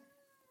 right?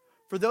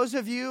 For those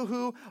of you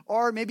who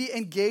are maybe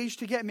engaged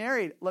to get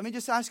married, let me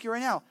just ask you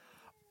right now,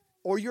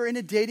 or you're in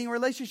a dating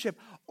relationship,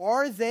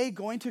 are they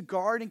going to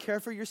guard and care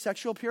for your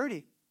sexual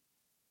purity?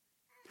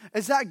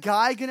 Is that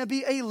guy going to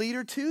be a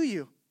leader to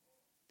you?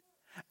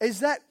 Is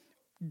that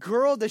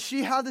girl, does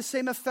she have the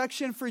same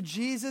affection for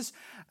Jesus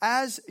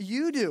as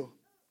you do?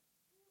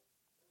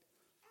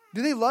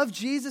 Do they love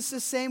Jesus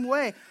the same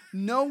way?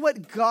 Know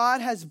what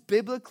God has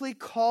biblically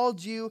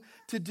called you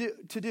to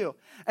do.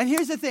 And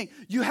here's the thing.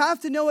 You have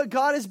to know what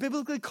God has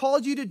biblically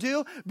called you to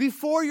do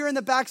before you're in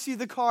the backseat of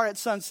the car at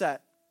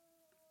sunset.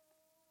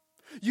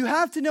 You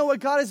have to know what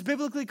God has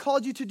biblically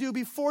called you to do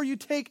before you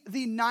take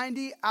the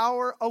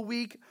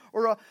 90-hour-a-week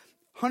or a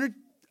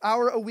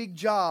 100-hour-a-week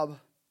job.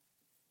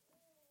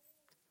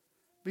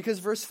 Because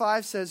verse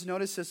 5 says,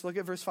 notice this, look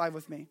at verse 5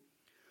 with me.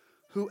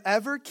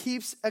 Whoever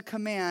keeps a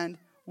command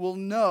will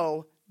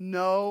know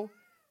no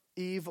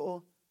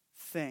evil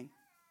thing.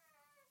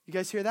 You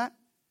guys hear that?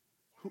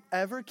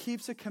 Whoever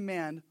keeps a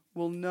command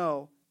will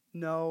know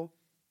no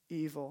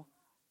evil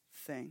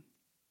thing.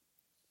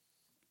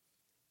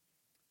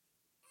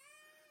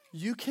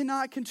 You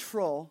cannot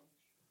control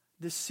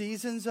the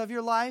seasons of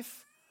your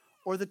life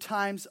or the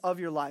times of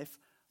your life,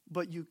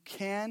 but you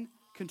can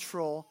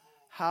control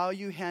how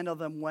you handle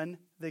them when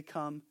they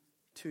come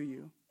to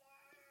you.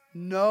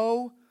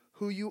 Know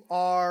who you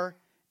are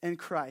in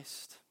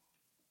Christ.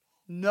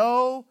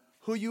 Know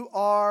who you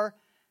are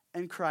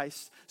in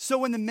Christ. So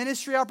when the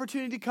ministry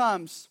opportunity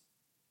comes,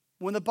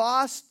 when the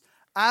boss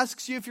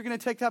asks you if you're going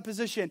to take that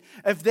position,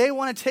 if they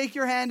want to take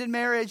your hand in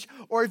marriage,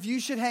 or if you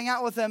should hang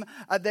out with them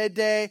at that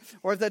day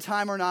or at that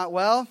time or not,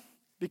 well,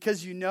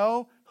 because you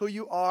know who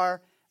you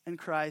are in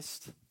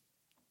Christ,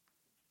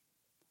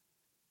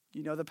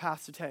 you know the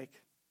path to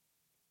take.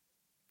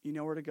 You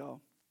know where to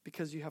go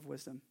because you have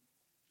wisdom.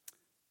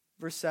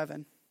 Verse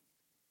 7.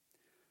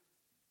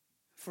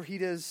 For he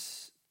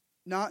does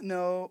not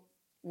know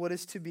what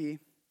is to be.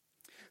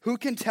 Who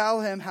can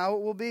tell him how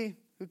it will be?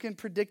 Who can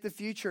predict the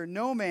future?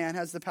 No man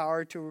has the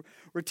power to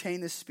retain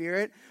the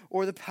spirit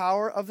or the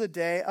power of the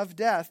day of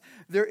death.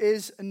 There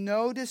is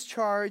no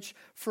discharge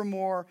for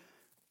more,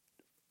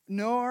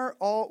 nor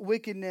all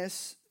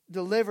wickedness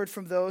delivered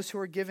from those who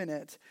are given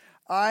it.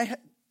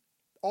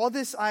 All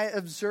this I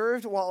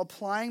observed while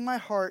applying my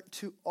heart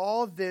to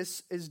all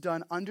this is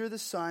done under the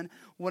sun,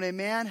 when a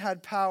man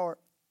had power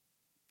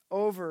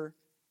over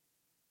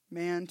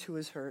man to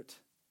his hurt.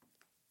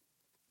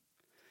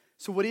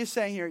 So what are you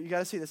saying here? You got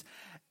to see this.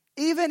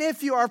 Even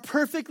if you are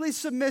perfectly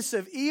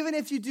submissive, even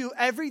if you do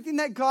everything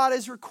that God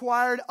has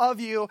required of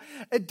you,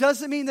 it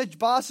doesn't mean that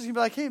boss is going to be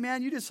like, hey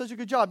man, you did such a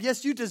good job.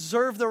 Yes, you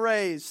deserve the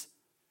raise.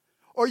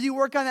 Or you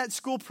work on that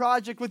school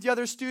project with the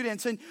other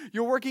students and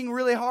you're working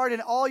really hard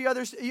and all your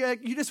others,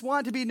 you just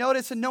want to be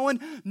noticed and no one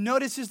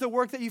notices the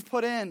work that you've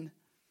put in.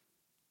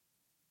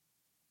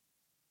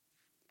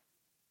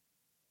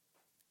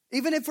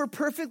 Even if we're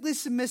perfectly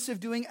submissive,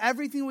 doing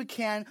everything we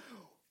can,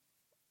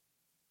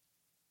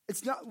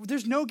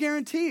 there's no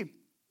guarantee.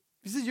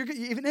 He says,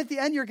 even at the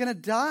end, you're going to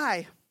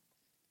die.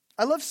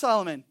 I love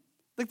Solomon.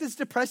 Like this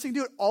depressing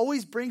dude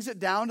always brings it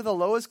down to the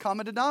lowest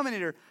common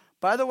denominator.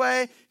 By the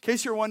way, in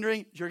case you're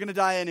wondering, you're going to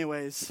die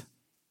anyways.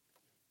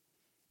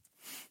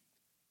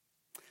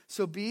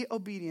 So be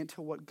obedient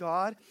to what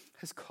God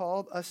has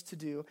called us to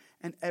do,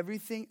 and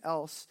everything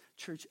else,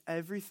 church,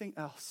 everything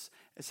else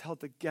is held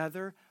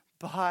together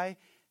by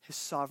his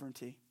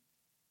sovereignty,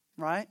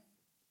 right?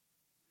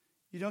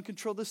 You don't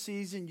control the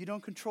season. You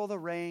don't control the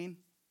rain.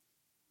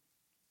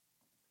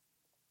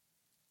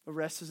 The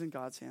rest is in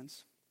God's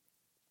hands.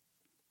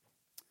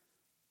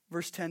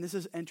 Verse 10, this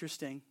is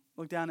interesting.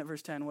 Look down at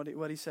verse 10,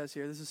 what he says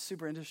here. This is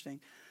super interesting.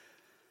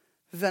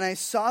 Then I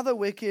saw the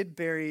wicked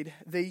buried.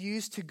 They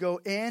used to go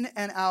in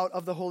and out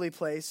of the holy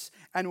place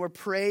and were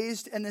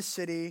praised in the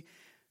city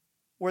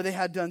where they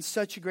had done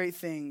such great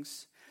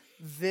things.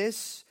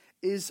 This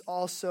is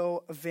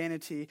also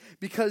vanity,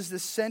 because the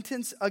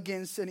sentence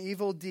against an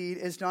evil deed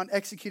is not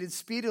executed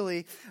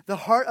speedily. The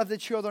heart of the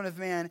children of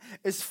man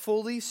is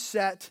fully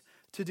set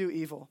to do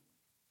evil.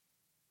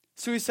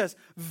 So he says,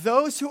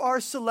 those who are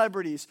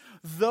celebrities,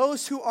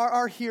 those who are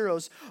our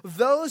heroes,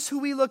 those who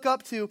we look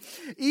up to,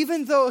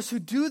 even those who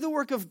do the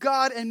work of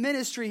God and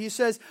ministry, he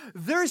says,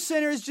 they're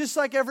sinners just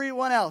like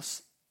everyone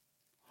else.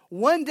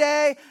 One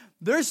day,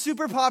 They're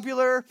super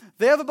popular.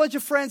 They have a bunch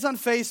of friends on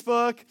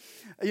Facebook.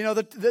 You know,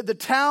 the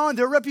town,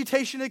 their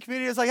reputation in the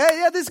community is like, hey,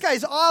 yeah, this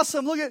guy's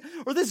awesome. Look at,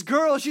 or this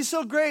girl, she's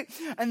so great.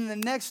 And then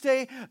the next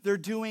day, they're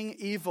doing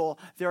evil.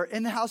 They're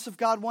in the house of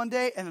God one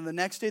day, and then the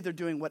next day, they're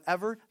doing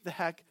whatever the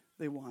heck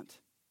they want.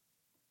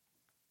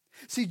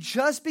 See,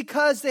 just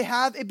because they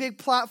have a big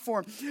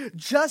platform,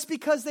 just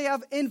because they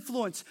have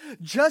influence,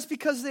 just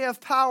because they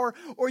have power,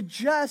 or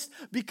just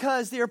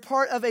because they are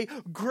part of a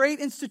great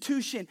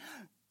institution,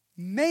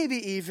 maybe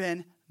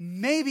even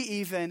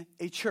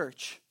a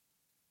church,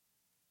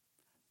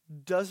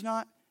 does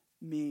not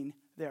mean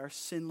they are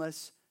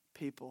sinless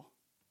people.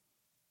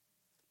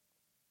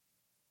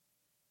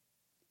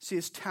 See,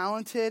 as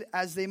talented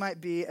as they might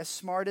be, as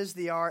smart as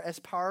they are, as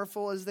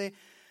powerful as they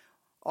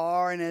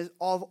are, and as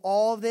of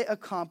all they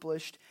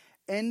accomplished,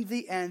 in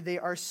the end they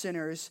are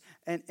sinners,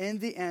 and in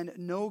the end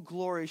no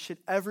glory should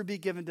ever be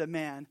given to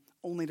man,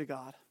 only to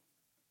God.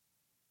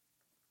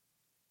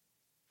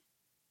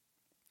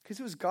 Because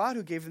it was God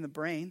who gave him the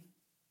brain.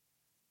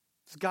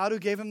 It's God who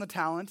gave him the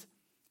talent.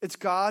 It's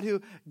God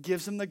who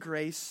gives them the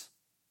grace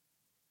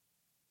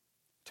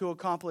to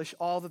accomplish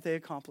all that they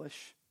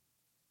accomplish.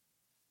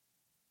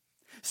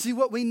 See,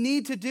 what we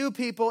need to do,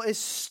 people, is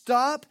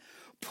stop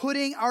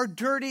putting our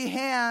dirty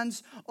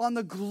hands on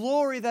the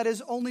glory that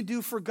is only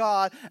due for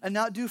God and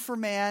not due for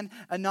man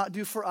and not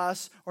due for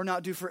us or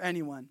not due for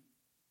anyone.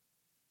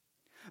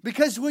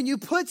 Because when you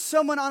put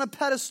someone on a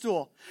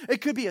pedestal,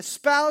 it could be a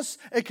spouse,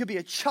 it could be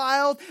a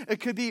child, it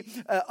could be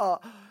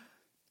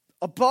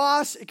a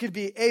boss, it could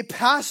be a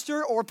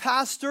pastor or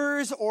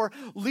pastors or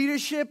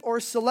leadership or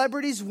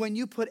celebrities. When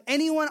you put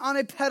anyone on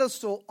a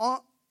pedestal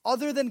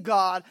other than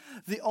God,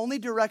 the only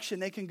direction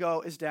they can go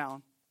is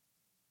down.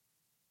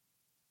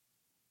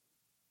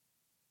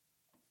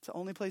 It's the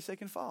only place they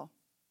can fall,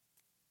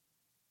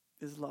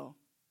 is low.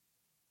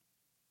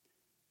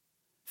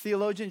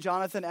 Theologian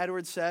Jonathan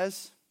Edwards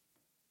says,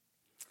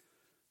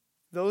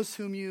 those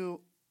whom you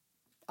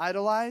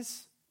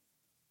idolize,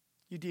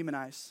 you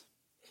demonize.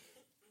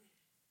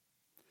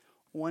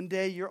 One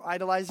day you're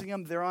idolizing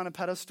them, they're on a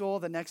pedestal.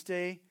 The next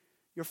day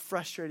you're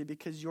frustrated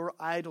because your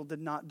idol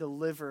did not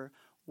deliver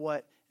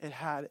what it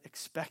had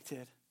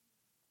expected.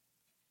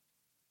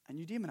 And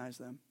you demonize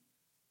them.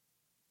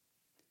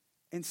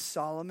 And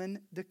Solomon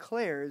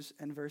declares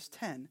in verse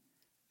 10,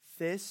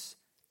 this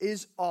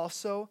is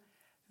also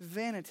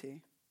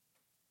vanity.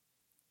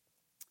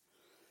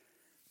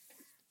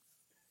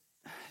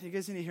 You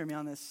guys need to hear me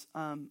on this.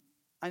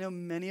 I know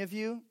many of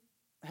you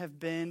have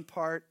been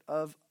part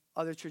of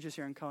other churches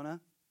here in Kona.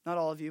 Not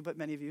all of you, but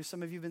many of you.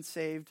 Some of you have been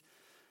saved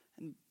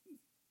and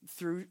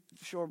through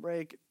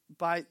Shorebreak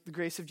by the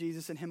grace of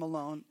Jesus and Him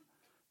alone.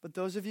 But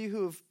those of you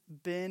who have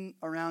been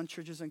around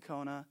churches in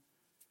Kona,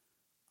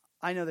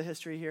 I know the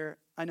history here.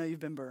 I know you've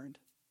been burned.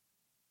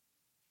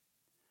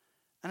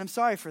 And I'm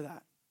sorry for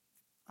that.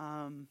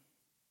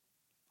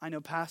 I know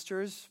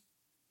pastors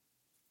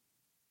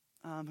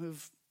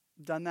who've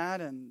done that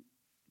and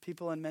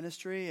people in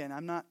ministry, and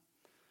I'm not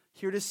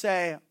here to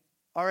say,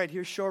 all right,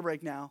 here's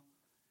Shorebreak now.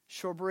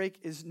 Shorebreak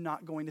is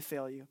not going to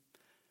fail you.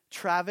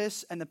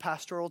 Travis and the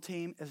pastoral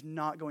team is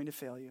not going to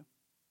fail you.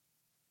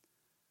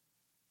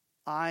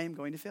 I am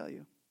going to fail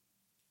you.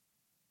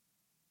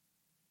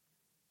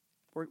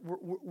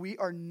 We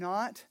are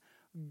not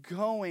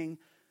going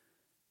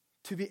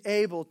to be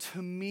able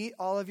to meet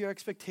all of your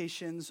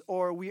expectations,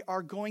 or we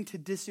are going to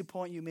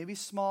disappoint you, maybe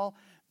small,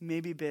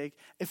 maybe big,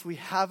 if we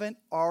haven't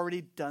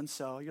already done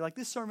so. You're like,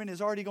 this sermon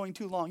is already going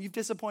too long. You've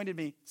disappointed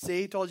me.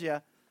 See, told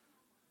you.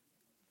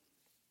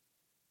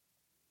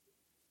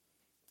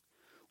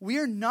 We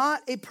are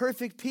not a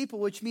perfect people,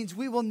 which means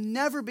we will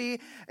never be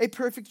a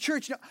perfect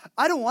church. Now,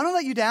 I don't want to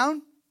let you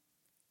down.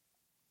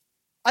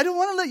 I don't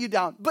want to let you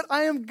down, but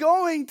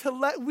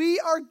we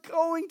are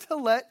going to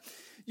let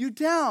you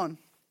down.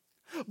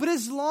 But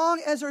as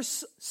long as our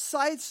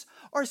sights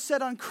are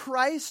set on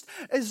Christ,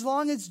 as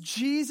long as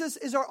Jesus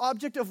is our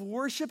object of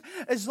worship,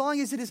 as long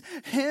as it is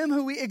Him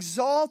who we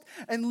exalt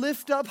and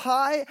lift up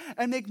high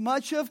and make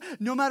much of,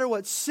 no matter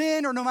what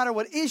sin or no matter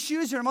what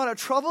issues or no matter what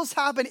troubles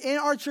happen in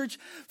our church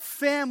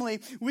family,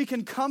 we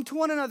can come to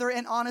one another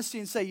in honesty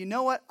and say, you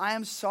know what, I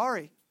am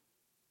sorry.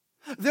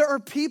 There are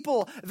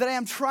people that I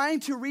am trying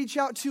to reach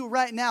out to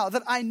right now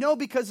that I know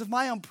because of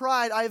my own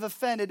pride I have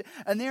offended,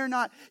 and they are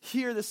not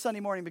here this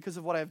Sunday morning because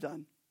of what I have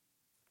done.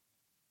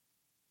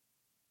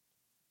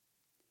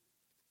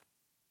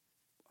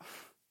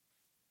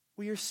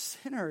 We are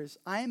sinners.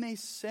 I am a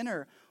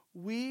sinner.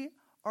 We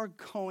are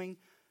going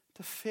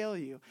to fail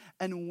you.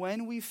 And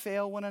when we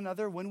fail one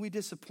another, when we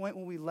disappoint,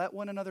 when we let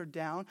one another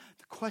down,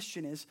 the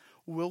question is,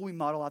 will we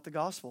model out the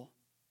gospel?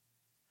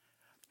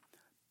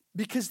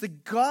 Because the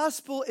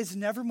gospel is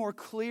never more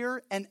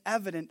clear and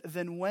evident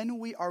than when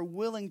we are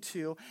willing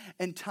to,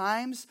 in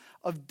times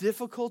of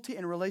difficulty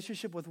in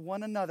relationship with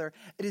one another,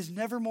 it is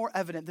never more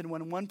evident than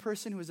when one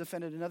person who has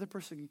offended another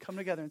person can come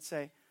together and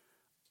say,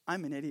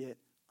 I'm an idiot,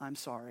 I'm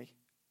sorry.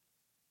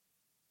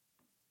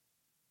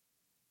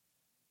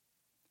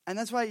 And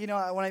that's why,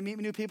 when I meet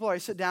new people or I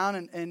sit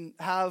down and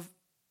have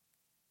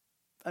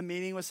a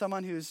meeting with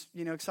someone who's,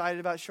 excited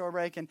about Shore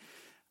Break, and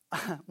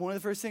one of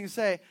the first things to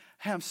say,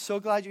 hey, I'm so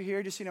glad you're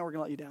here. Just so you know, we're going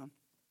to let you down.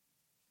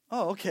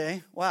 Oh,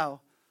 okay.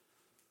 Wow.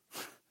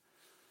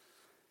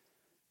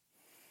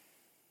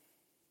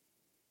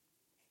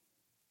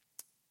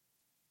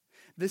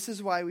 This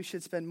is why we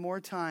should spend more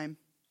time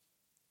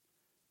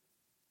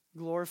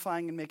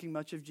glorifying and making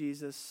much of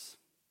Jesus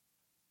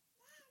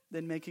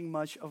than making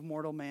much of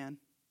mortal man.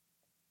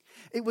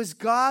 It was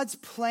God's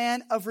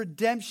plan of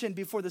redemption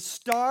before the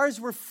stars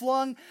were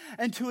flung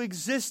into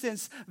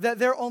existence that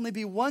there only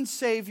be one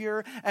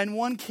Savior and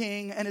one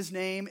King, and his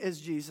name is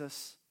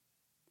Jesus.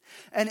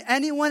 And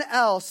anyone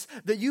else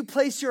that you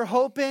place your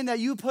hope in, that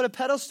you put a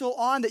pedestal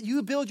on, that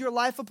you build your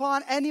life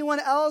upon, anyone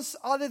else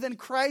other than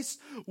Christ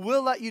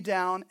will let you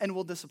down and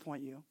will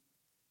disappoint you.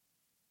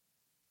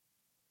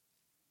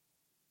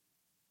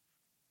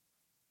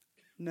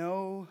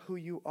 Know who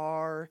you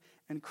are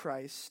in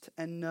Christ,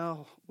 and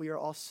know we are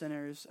all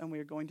sinners and we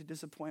are going to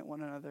disappoint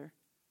one another.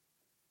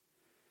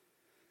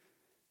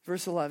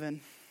 Verse 11.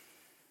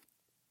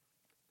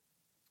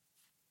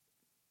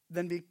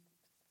 Then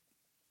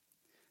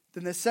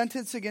the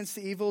sentence against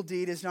the evil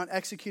deed is not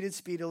executed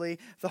speedily.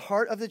 The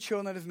heart of the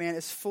children of man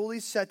is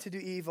fully set to do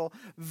evil.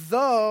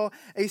 Though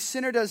a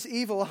sinner does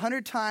evil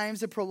 100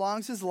 times, it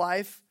prolongs his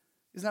life.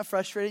 Isn't that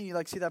frustrating?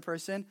 You see that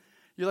person?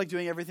 You're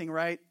doing everything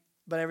right,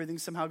 but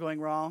everything's somehow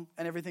going wrong.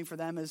 And everything for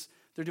them is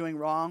they're doing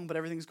wrong, but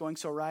everything's going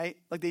so right.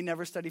 They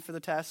never study for the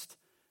test,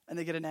 and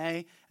they get an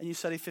A, and you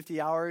study 50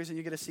 hours, and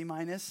you get a C-.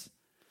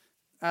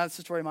 That's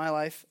the story of my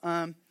life.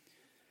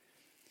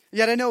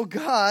 Yet I know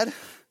God...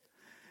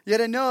 Yet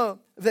I know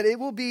that it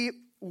will be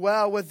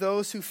well with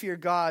those who fear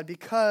God,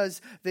 because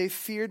they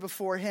feared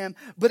before him.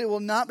 But it will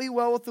not be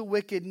well with the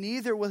wicked,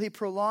 neither will he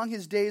prolong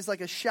his days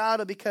like a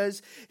shadow,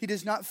 because he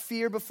does not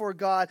fear before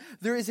God.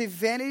 There is a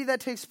vanity that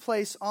takes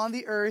place on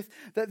the earth,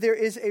 that there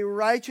is a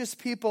righteous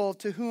people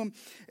to whom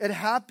it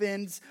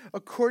happens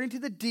according to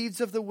the deeds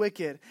of the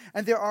wicked.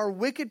 And there are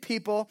wicked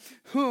people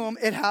whom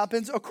it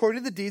happens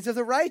according to the deeds of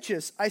the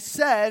righteous. I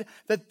said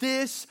that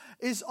this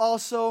is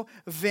also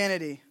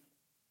vanity.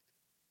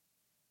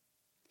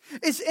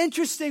 It's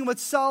interesting what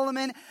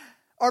Solomon,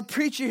 our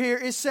preacher here,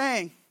 is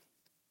saying.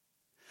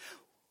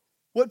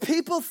 What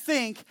people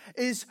think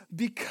is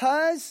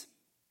because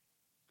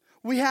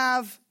we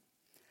have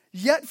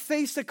yet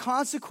faced the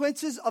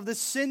consequences of the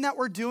sin that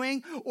we're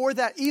doing, or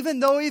that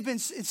even though we've been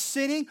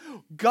sinning,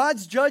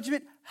 God's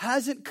judgment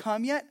hasn't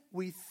come yet,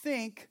 we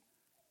think,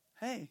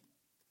 hey,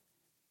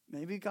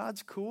 maybe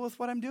God's cool with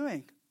what I'm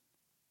doing.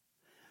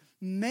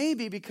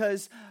 Maybe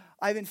because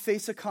I haven't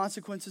faced the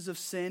consequences of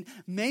sin.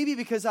 Maybe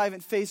because I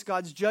haven't faced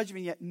God's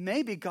judgment yet.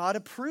 Maybe God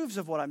approves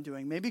of what I'm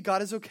doing. Maybe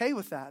God is okay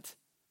with that.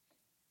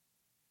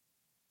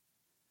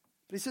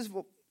 But he says,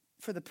 well,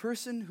 for the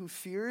person who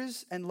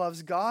fears and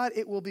loves God,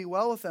 it will be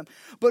well with them.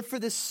 But for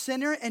the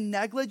sinner and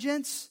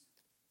negligence,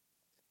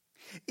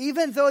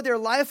 even though their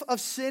life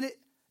of sin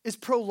is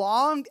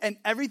prolonged and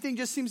everything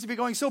just seems to be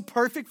going so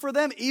perfect for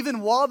them,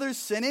 even while they're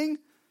sinning,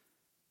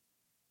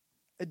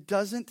 it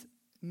doesn't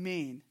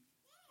mean,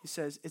 he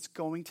says, it's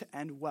going to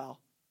end well.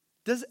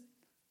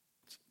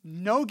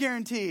 No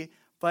guarantee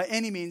by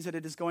any means that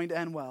it is going to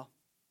end well.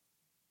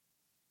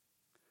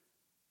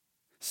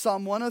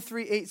 Psalm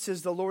 103:8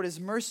 says, the Lord is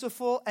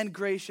merciful and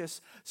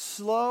gracious,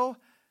 slow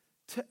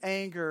to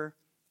anger,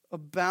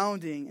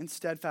 abounding in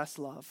steadfast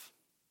love.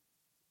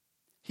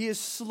 He is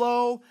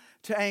slow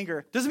to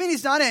anger. Doesn't mean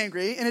he's not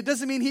angry, and it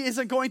doesn't mean he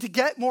isn't going to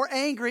get more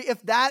angry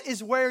if that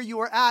is where you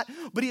are at,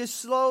 but he is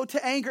slow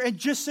to anger. And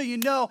just so you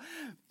know,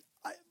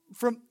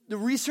 from the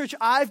research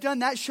I've done,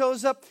 that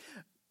shows up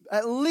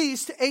at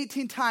least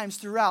 18 times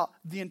throughout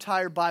the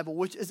entire Bible,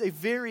 which is a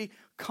very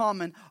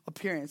common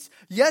appearance.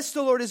 Yes,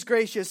 the Lord is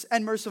gracious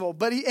and merciful,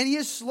 but he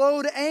is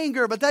slow to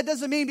anger. But that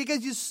doesn't mean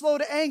because he's slow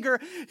to anger,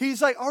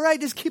 he's like, all right,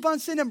 just keep on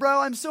sinning, bro.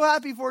 I'm so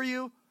happy for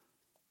you.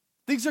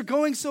 Things are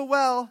going so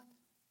well.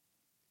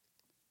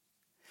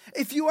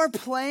 If you are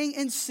playing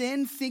in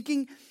sin,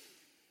 thinking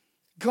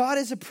God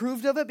has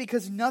approved of it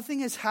because nothing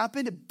has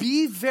happened,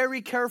 be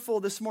very careful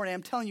this morning.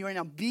 I'm telling you right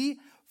now, be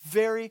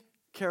very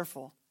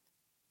careful.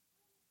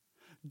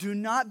 Do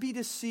not be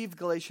deceived,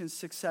 Galatians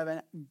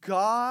 6:7.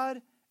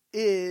 God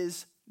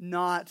is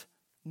not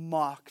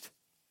mocked.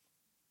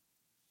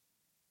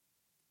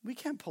 We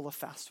can't pull a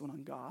fast one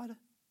on God.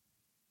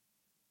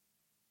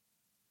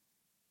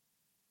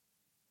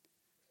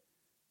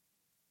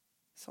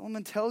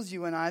 Solomon tells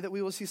you and I that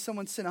we will see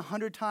someone sin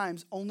 100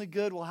 times. Only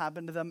good will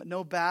happen to them.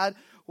 No bad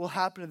will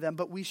happen to them.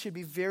 But we should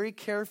be very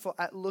careful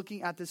at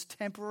looking at this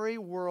temporary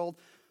world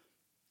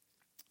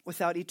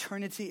without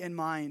eternity in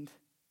mind.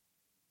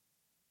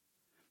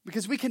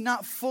 Because we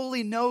cannot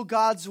fully know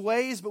God's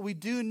ways, but we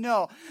do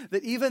know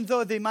that even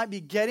though they might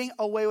be getting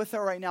away with it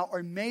right now,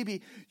 or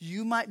maybe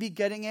you might be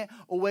getting it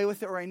away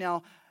with it right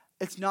now,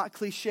 it's not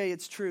cliche,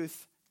 it's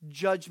truth.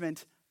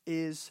 Judgment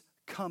is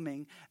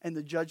coming, and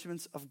the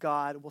judgments of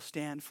God will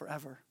stand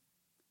forever.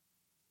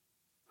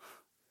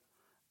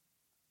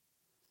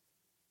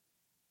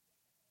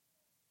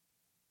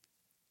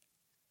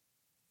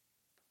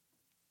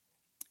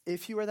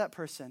 if you are that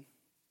person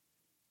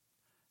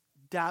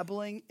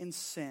dabbling in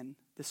sin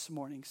this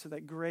morning so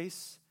that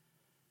grace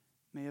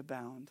may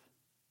abound,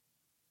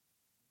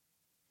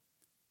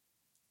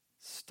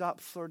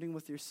 stop flirting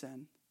with your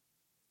sin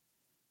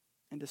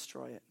and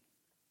destroy it.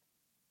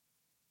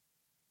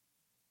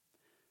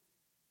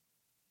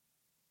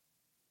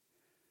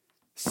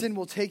 Sin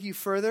will take you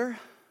further.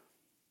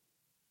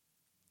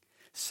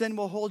 Sin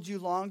will hold you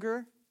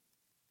longer.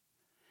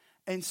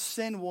 And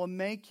sin will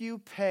make you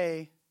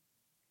pay,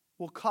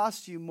 will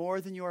cost you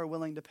more than you are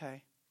willing to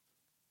pay.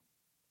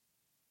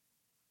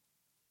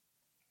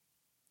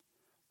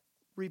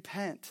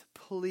 Repent,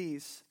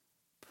 please,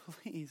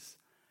 please,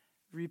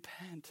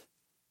 repent.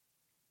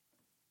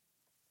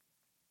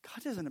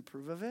 God doesn't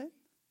approve of it.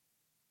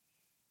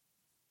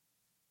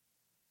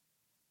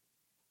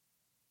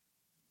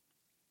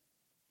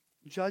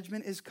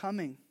 Judgment is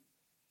coming.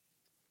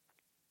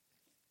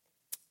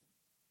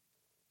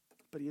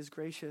 But he is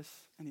gracious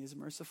and he is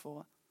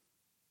merciful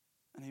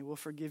and he will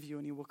forgive you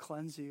and he will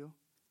cleanse you.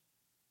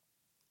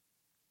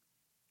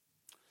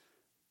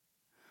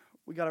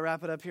 We got to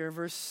wrap it up here.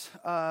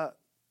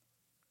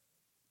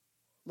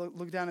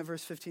 Look down at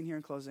verse 15 here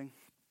in closing.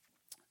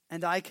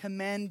 And I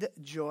commend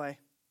joy.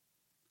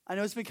 I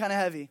know it's been kind of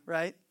heavy,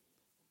 right?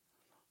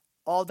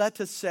 All that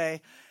to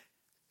say,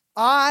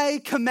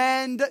 I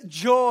commend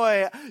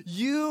joy.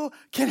 You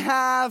can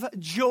have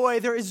joy.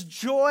 There is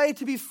joy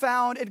to be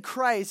found in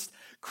Christ.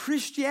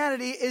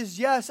 Christianity is,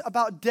 yes,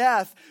 about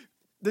death.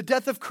 The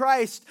death of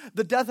Christ,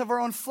 the death of our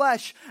own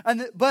flesh.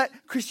 But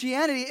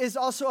Christianity is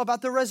also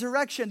about the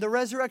resurrection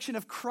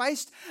of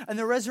Christ and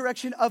the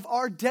resurrection of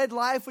our dead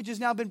life, which has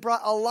now been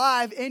brought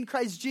alive in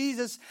Christ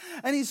Jesus.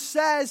 And he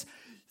says,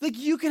 like,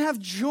 you can have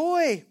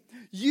joy.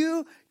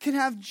 You can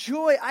have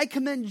joy. I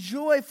commend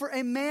joy, for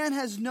a man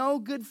has no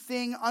good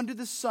thing under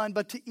the sun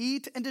but to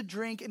eat and to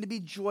drink and to be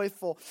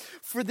joyful.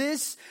 For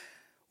this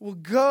will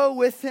go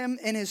with him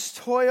in his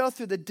toil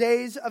through the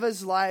days of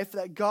his life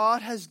that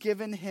God has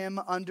given him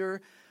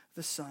under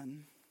the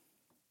sun.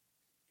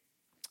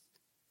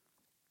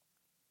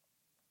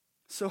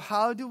 So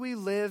how do we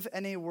live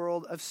in a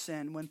world of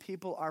sin when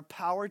people are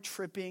power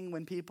tripping,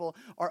 when people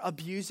are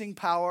abusing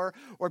power,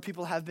 or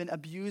people have been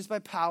abused by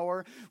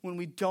power, when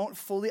we don't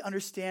fully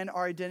understand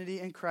our identity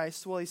in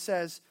Christ? Well, he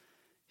says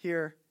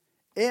here,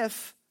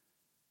 if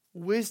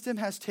wisdom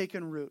has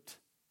taken root,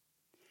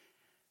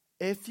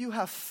 if you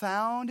have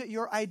found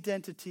your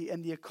identity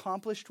in the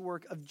accomplished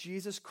work of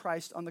Jesus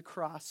Christ on the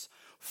cross,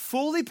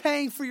 fully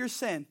paying for your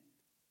sin,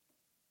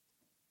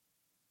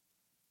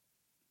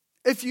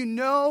 if you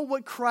know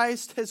what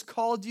Christ has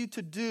called you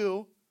to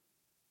do,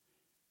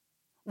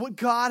 what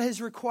God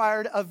has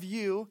required of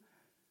you,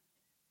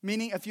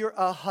 meaning if you're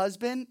a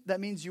husband,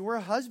 that means you were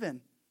a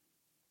husband.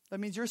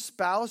 That means your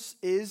spouse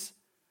is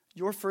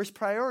your first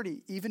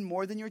priority, even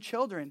more than your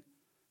children.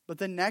 But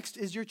the next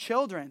is your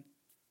children.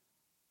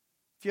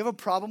 If you have a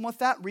problem with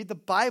that, read the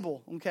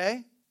Bible,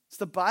 okay? It's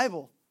the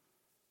Bible.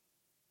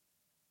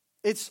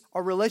 It's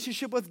our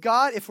relationship with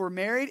God. If we're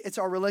married, it's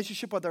our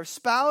relationship with our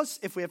spouse.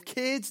 If we have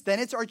kids, then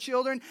it's our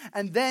children,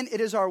 and then it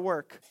is our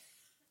work.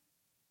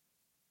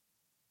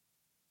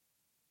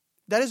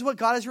 That is what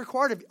God has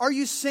required of you. Are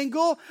you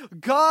single?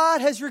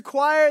 God has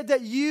required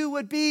that you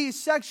would be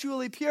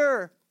sexually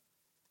pure.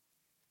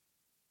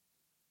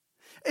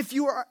 If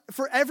you are,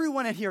 for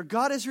everyone in here,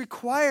 God has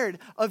required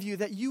of you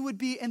that you would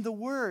be in the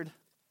Word.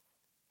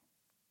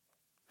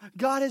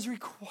 God has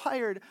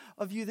required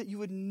of you that you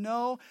would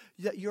know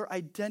that your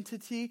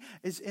identity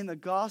is in the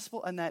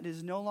gospel and that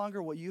is no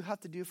longer what you have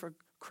to do for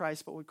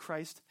Christ, but what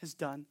Christ has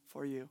done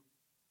for you.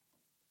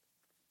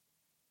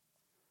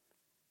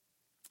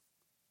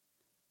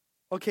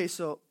 Okay,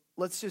 so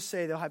let's just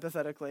say, though,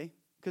 hypothetically,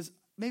 because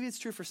maybe it's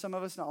true for some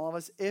of us, not all of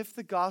us, if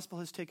the gospel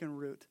has taken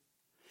root,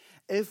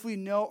 if we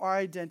know our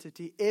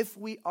identity, if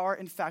we are,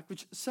 in fact,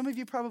 which some of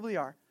you probably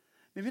are,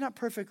 maybe not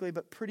perfectly,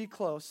 but pretty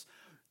close,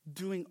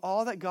 doing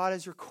all that God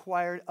has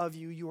required of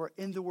you. You are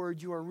in the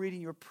Word, you are reading,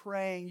 you're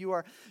praying, you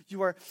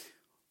are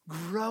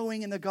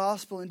growing in the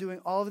gospel and doing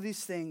all of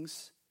these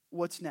things.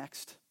 What's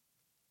next?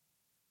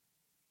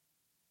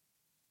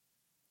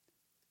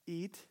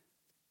 Eat,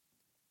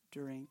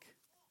 drink,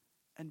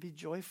 and be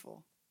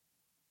joyful.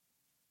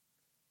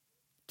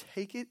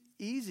 Take it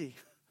easy.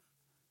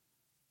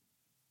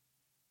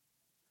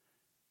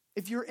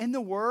 If you're in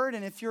the Word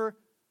and if your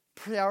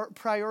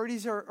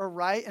priorities are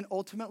right and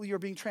ultimately you're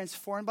being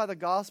transformed by the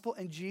gospel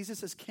and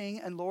Jesus as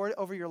King and Lord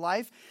over your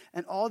life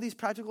and all these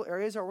practical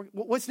areas are,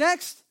 what's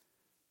next?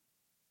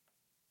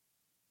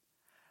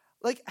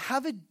 Like,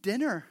 have a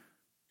dinner.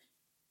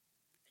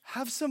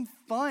 Have some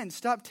fun.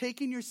 Stop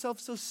taking yourself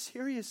so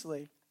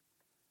seriously.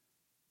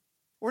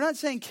 We're not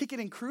saying kick it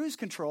in cruise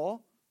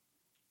control.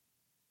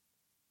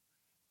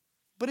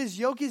 But his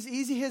yoke is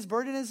easy, his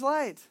burden is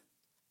light.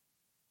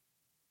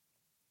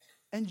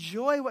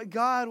 Enjoy what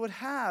God would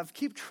have.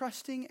 Keep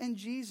trusting in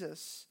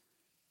Jesus.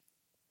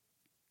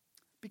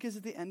 Because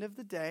at the end of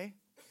the day,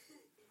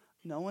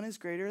 no one is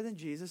greater than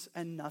Jesus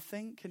and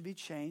nothing can be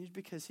changed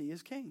because he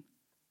is King.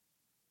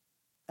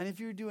 And if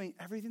you're doing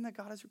everything that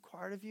God has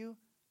required of you,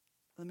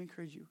 let me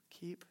encourage you,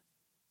 keep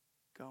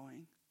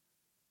going.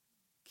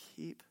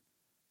 Keep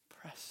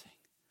pressing.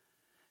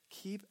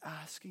 Keep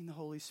asking the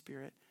Holy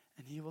Spirit,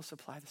 and he will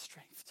supply the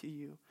strength to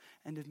you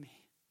and to me.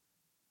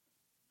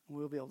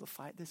 We'll be able to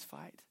fight this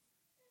fight.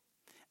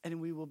 And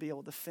we will be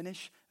able to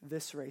finish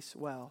this race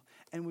well.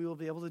 And we will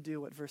be able to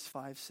do what verse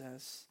 5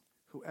 says.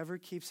 Whoever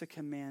keeps a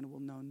command will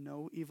know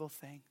no evil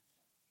thing.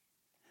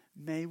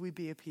 May we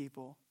be a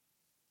people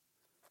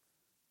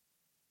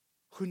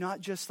who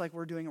not just like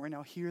we're doing it right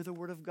now, hear the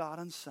word of God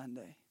on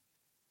Sunday,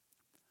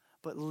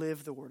 but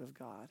live the word of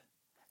God.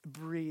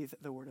 Breathe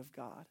the word of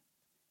God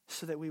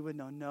so that we would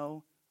know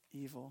no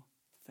evil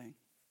thing.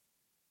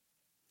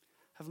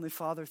 Heavenly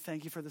Father,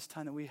 thank you for this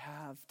time that we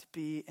have to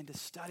be and to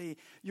study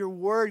your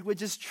word,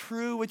 which is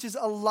true, which is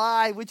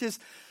alive, which is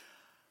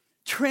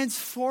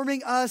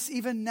transforming us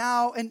even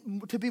now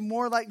and to be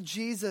more like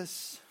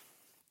Jesus.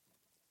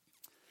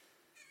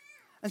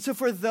 And so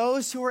for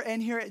those who are in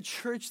here at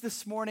church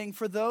this morning,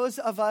 for those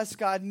of us,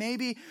 God,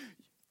 maybe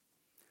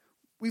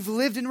we've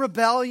lived in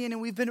rebellion and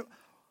we've been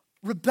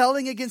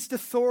rebelling against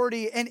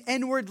authority, and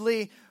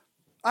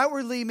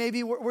outwardly,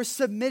 maybe we're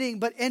submitting,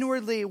 but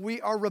inwardly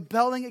we are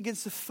rebelling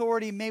against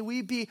authority. May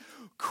we be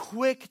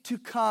quick to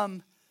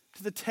come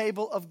to the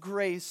table of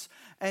grace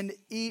and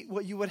eat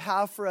what you would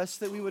have for us,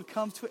 that we would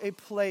come to a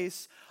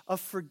place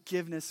of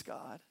forgiveness,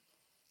 God.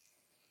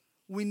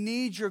 We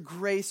need your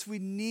grace. We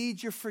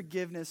need your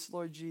forgiveness,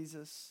 Lord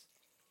Jesus.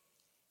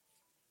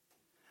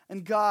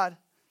 And God,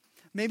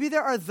 maybe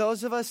there are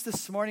those of us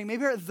this morning,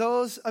 maybe there are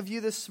those of you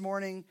this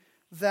morning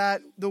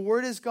that the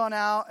word has gone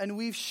out and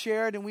we've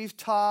shared and we've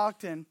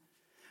talked, and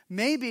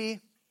maybe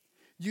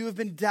you have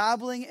been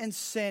dabbling in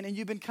sin and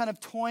you've been kind of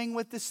toying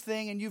with this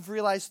thing, and you've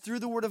realized through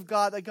the word of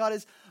God that God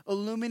has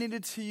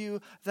illuminated to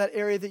you that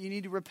area that you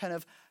need to repent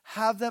of.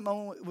 Have that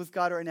moment with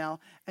God right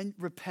now and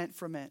repent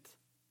from it.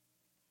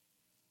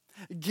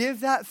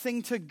 Give that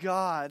thing to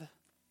God.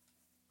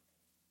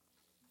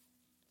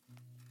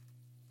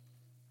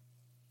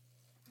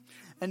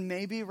 And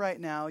maybe right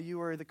now you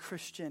are the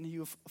Christian,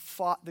 you've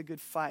fought the good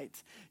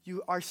fight.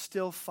 You are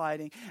still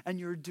fighting, and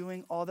you're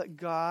doing all that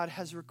God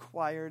has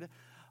required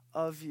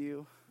of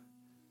you.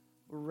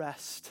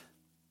 Rest.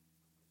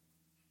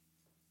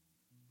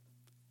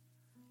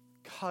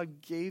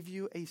 God gave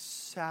you a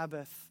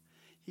Sabbath.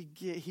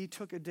 He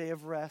took a day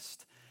of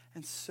rest,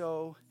 and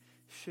so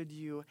should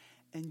you.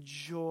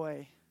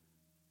 Enjoy.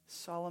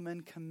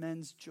 Solomon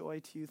commends joy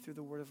to you through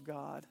the word of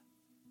God.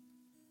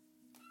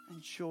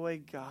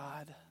 Enjoy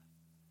God.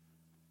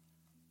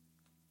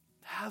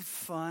 Have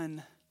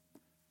fun.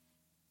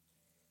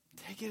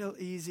 Take it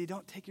easy.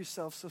 Don't take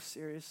yourself so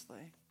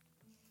seriously.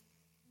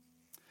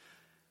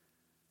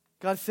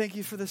 God, thank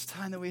you for this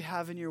time that we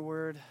have in your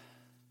word.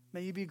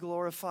 May you be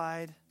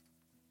glorified.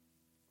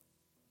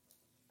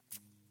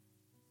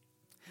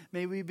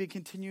 May we be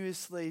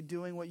continuously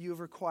doing what you have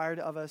required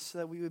of us so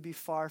that we would be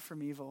far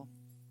from evil.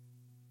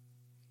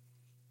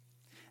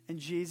 In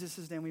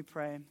Jesus' name we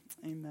pray.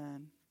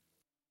 Amen.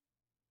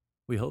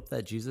 We hope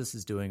that Jesus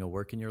is doing a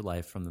work in your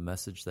life from the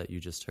message that you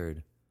just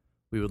heard.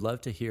 We would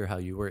love to hear how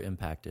you were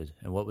impacted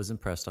and what was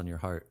impressed on your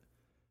heart.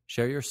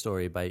 Share your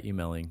story by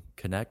emailing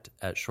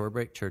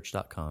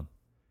connect@shorebreakchurch.com.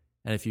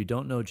 And if you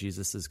don't know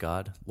Jesus as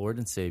God, Lord,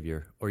 and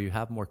Savior, or you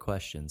have more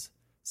questions,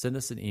 send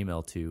us an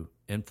email to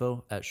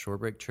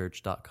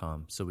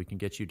info@shorebreakchurch.com so we can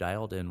get you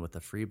dialed in with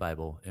a free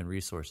Bible and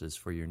resources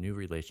for your new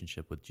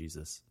relationship with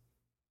Jesus.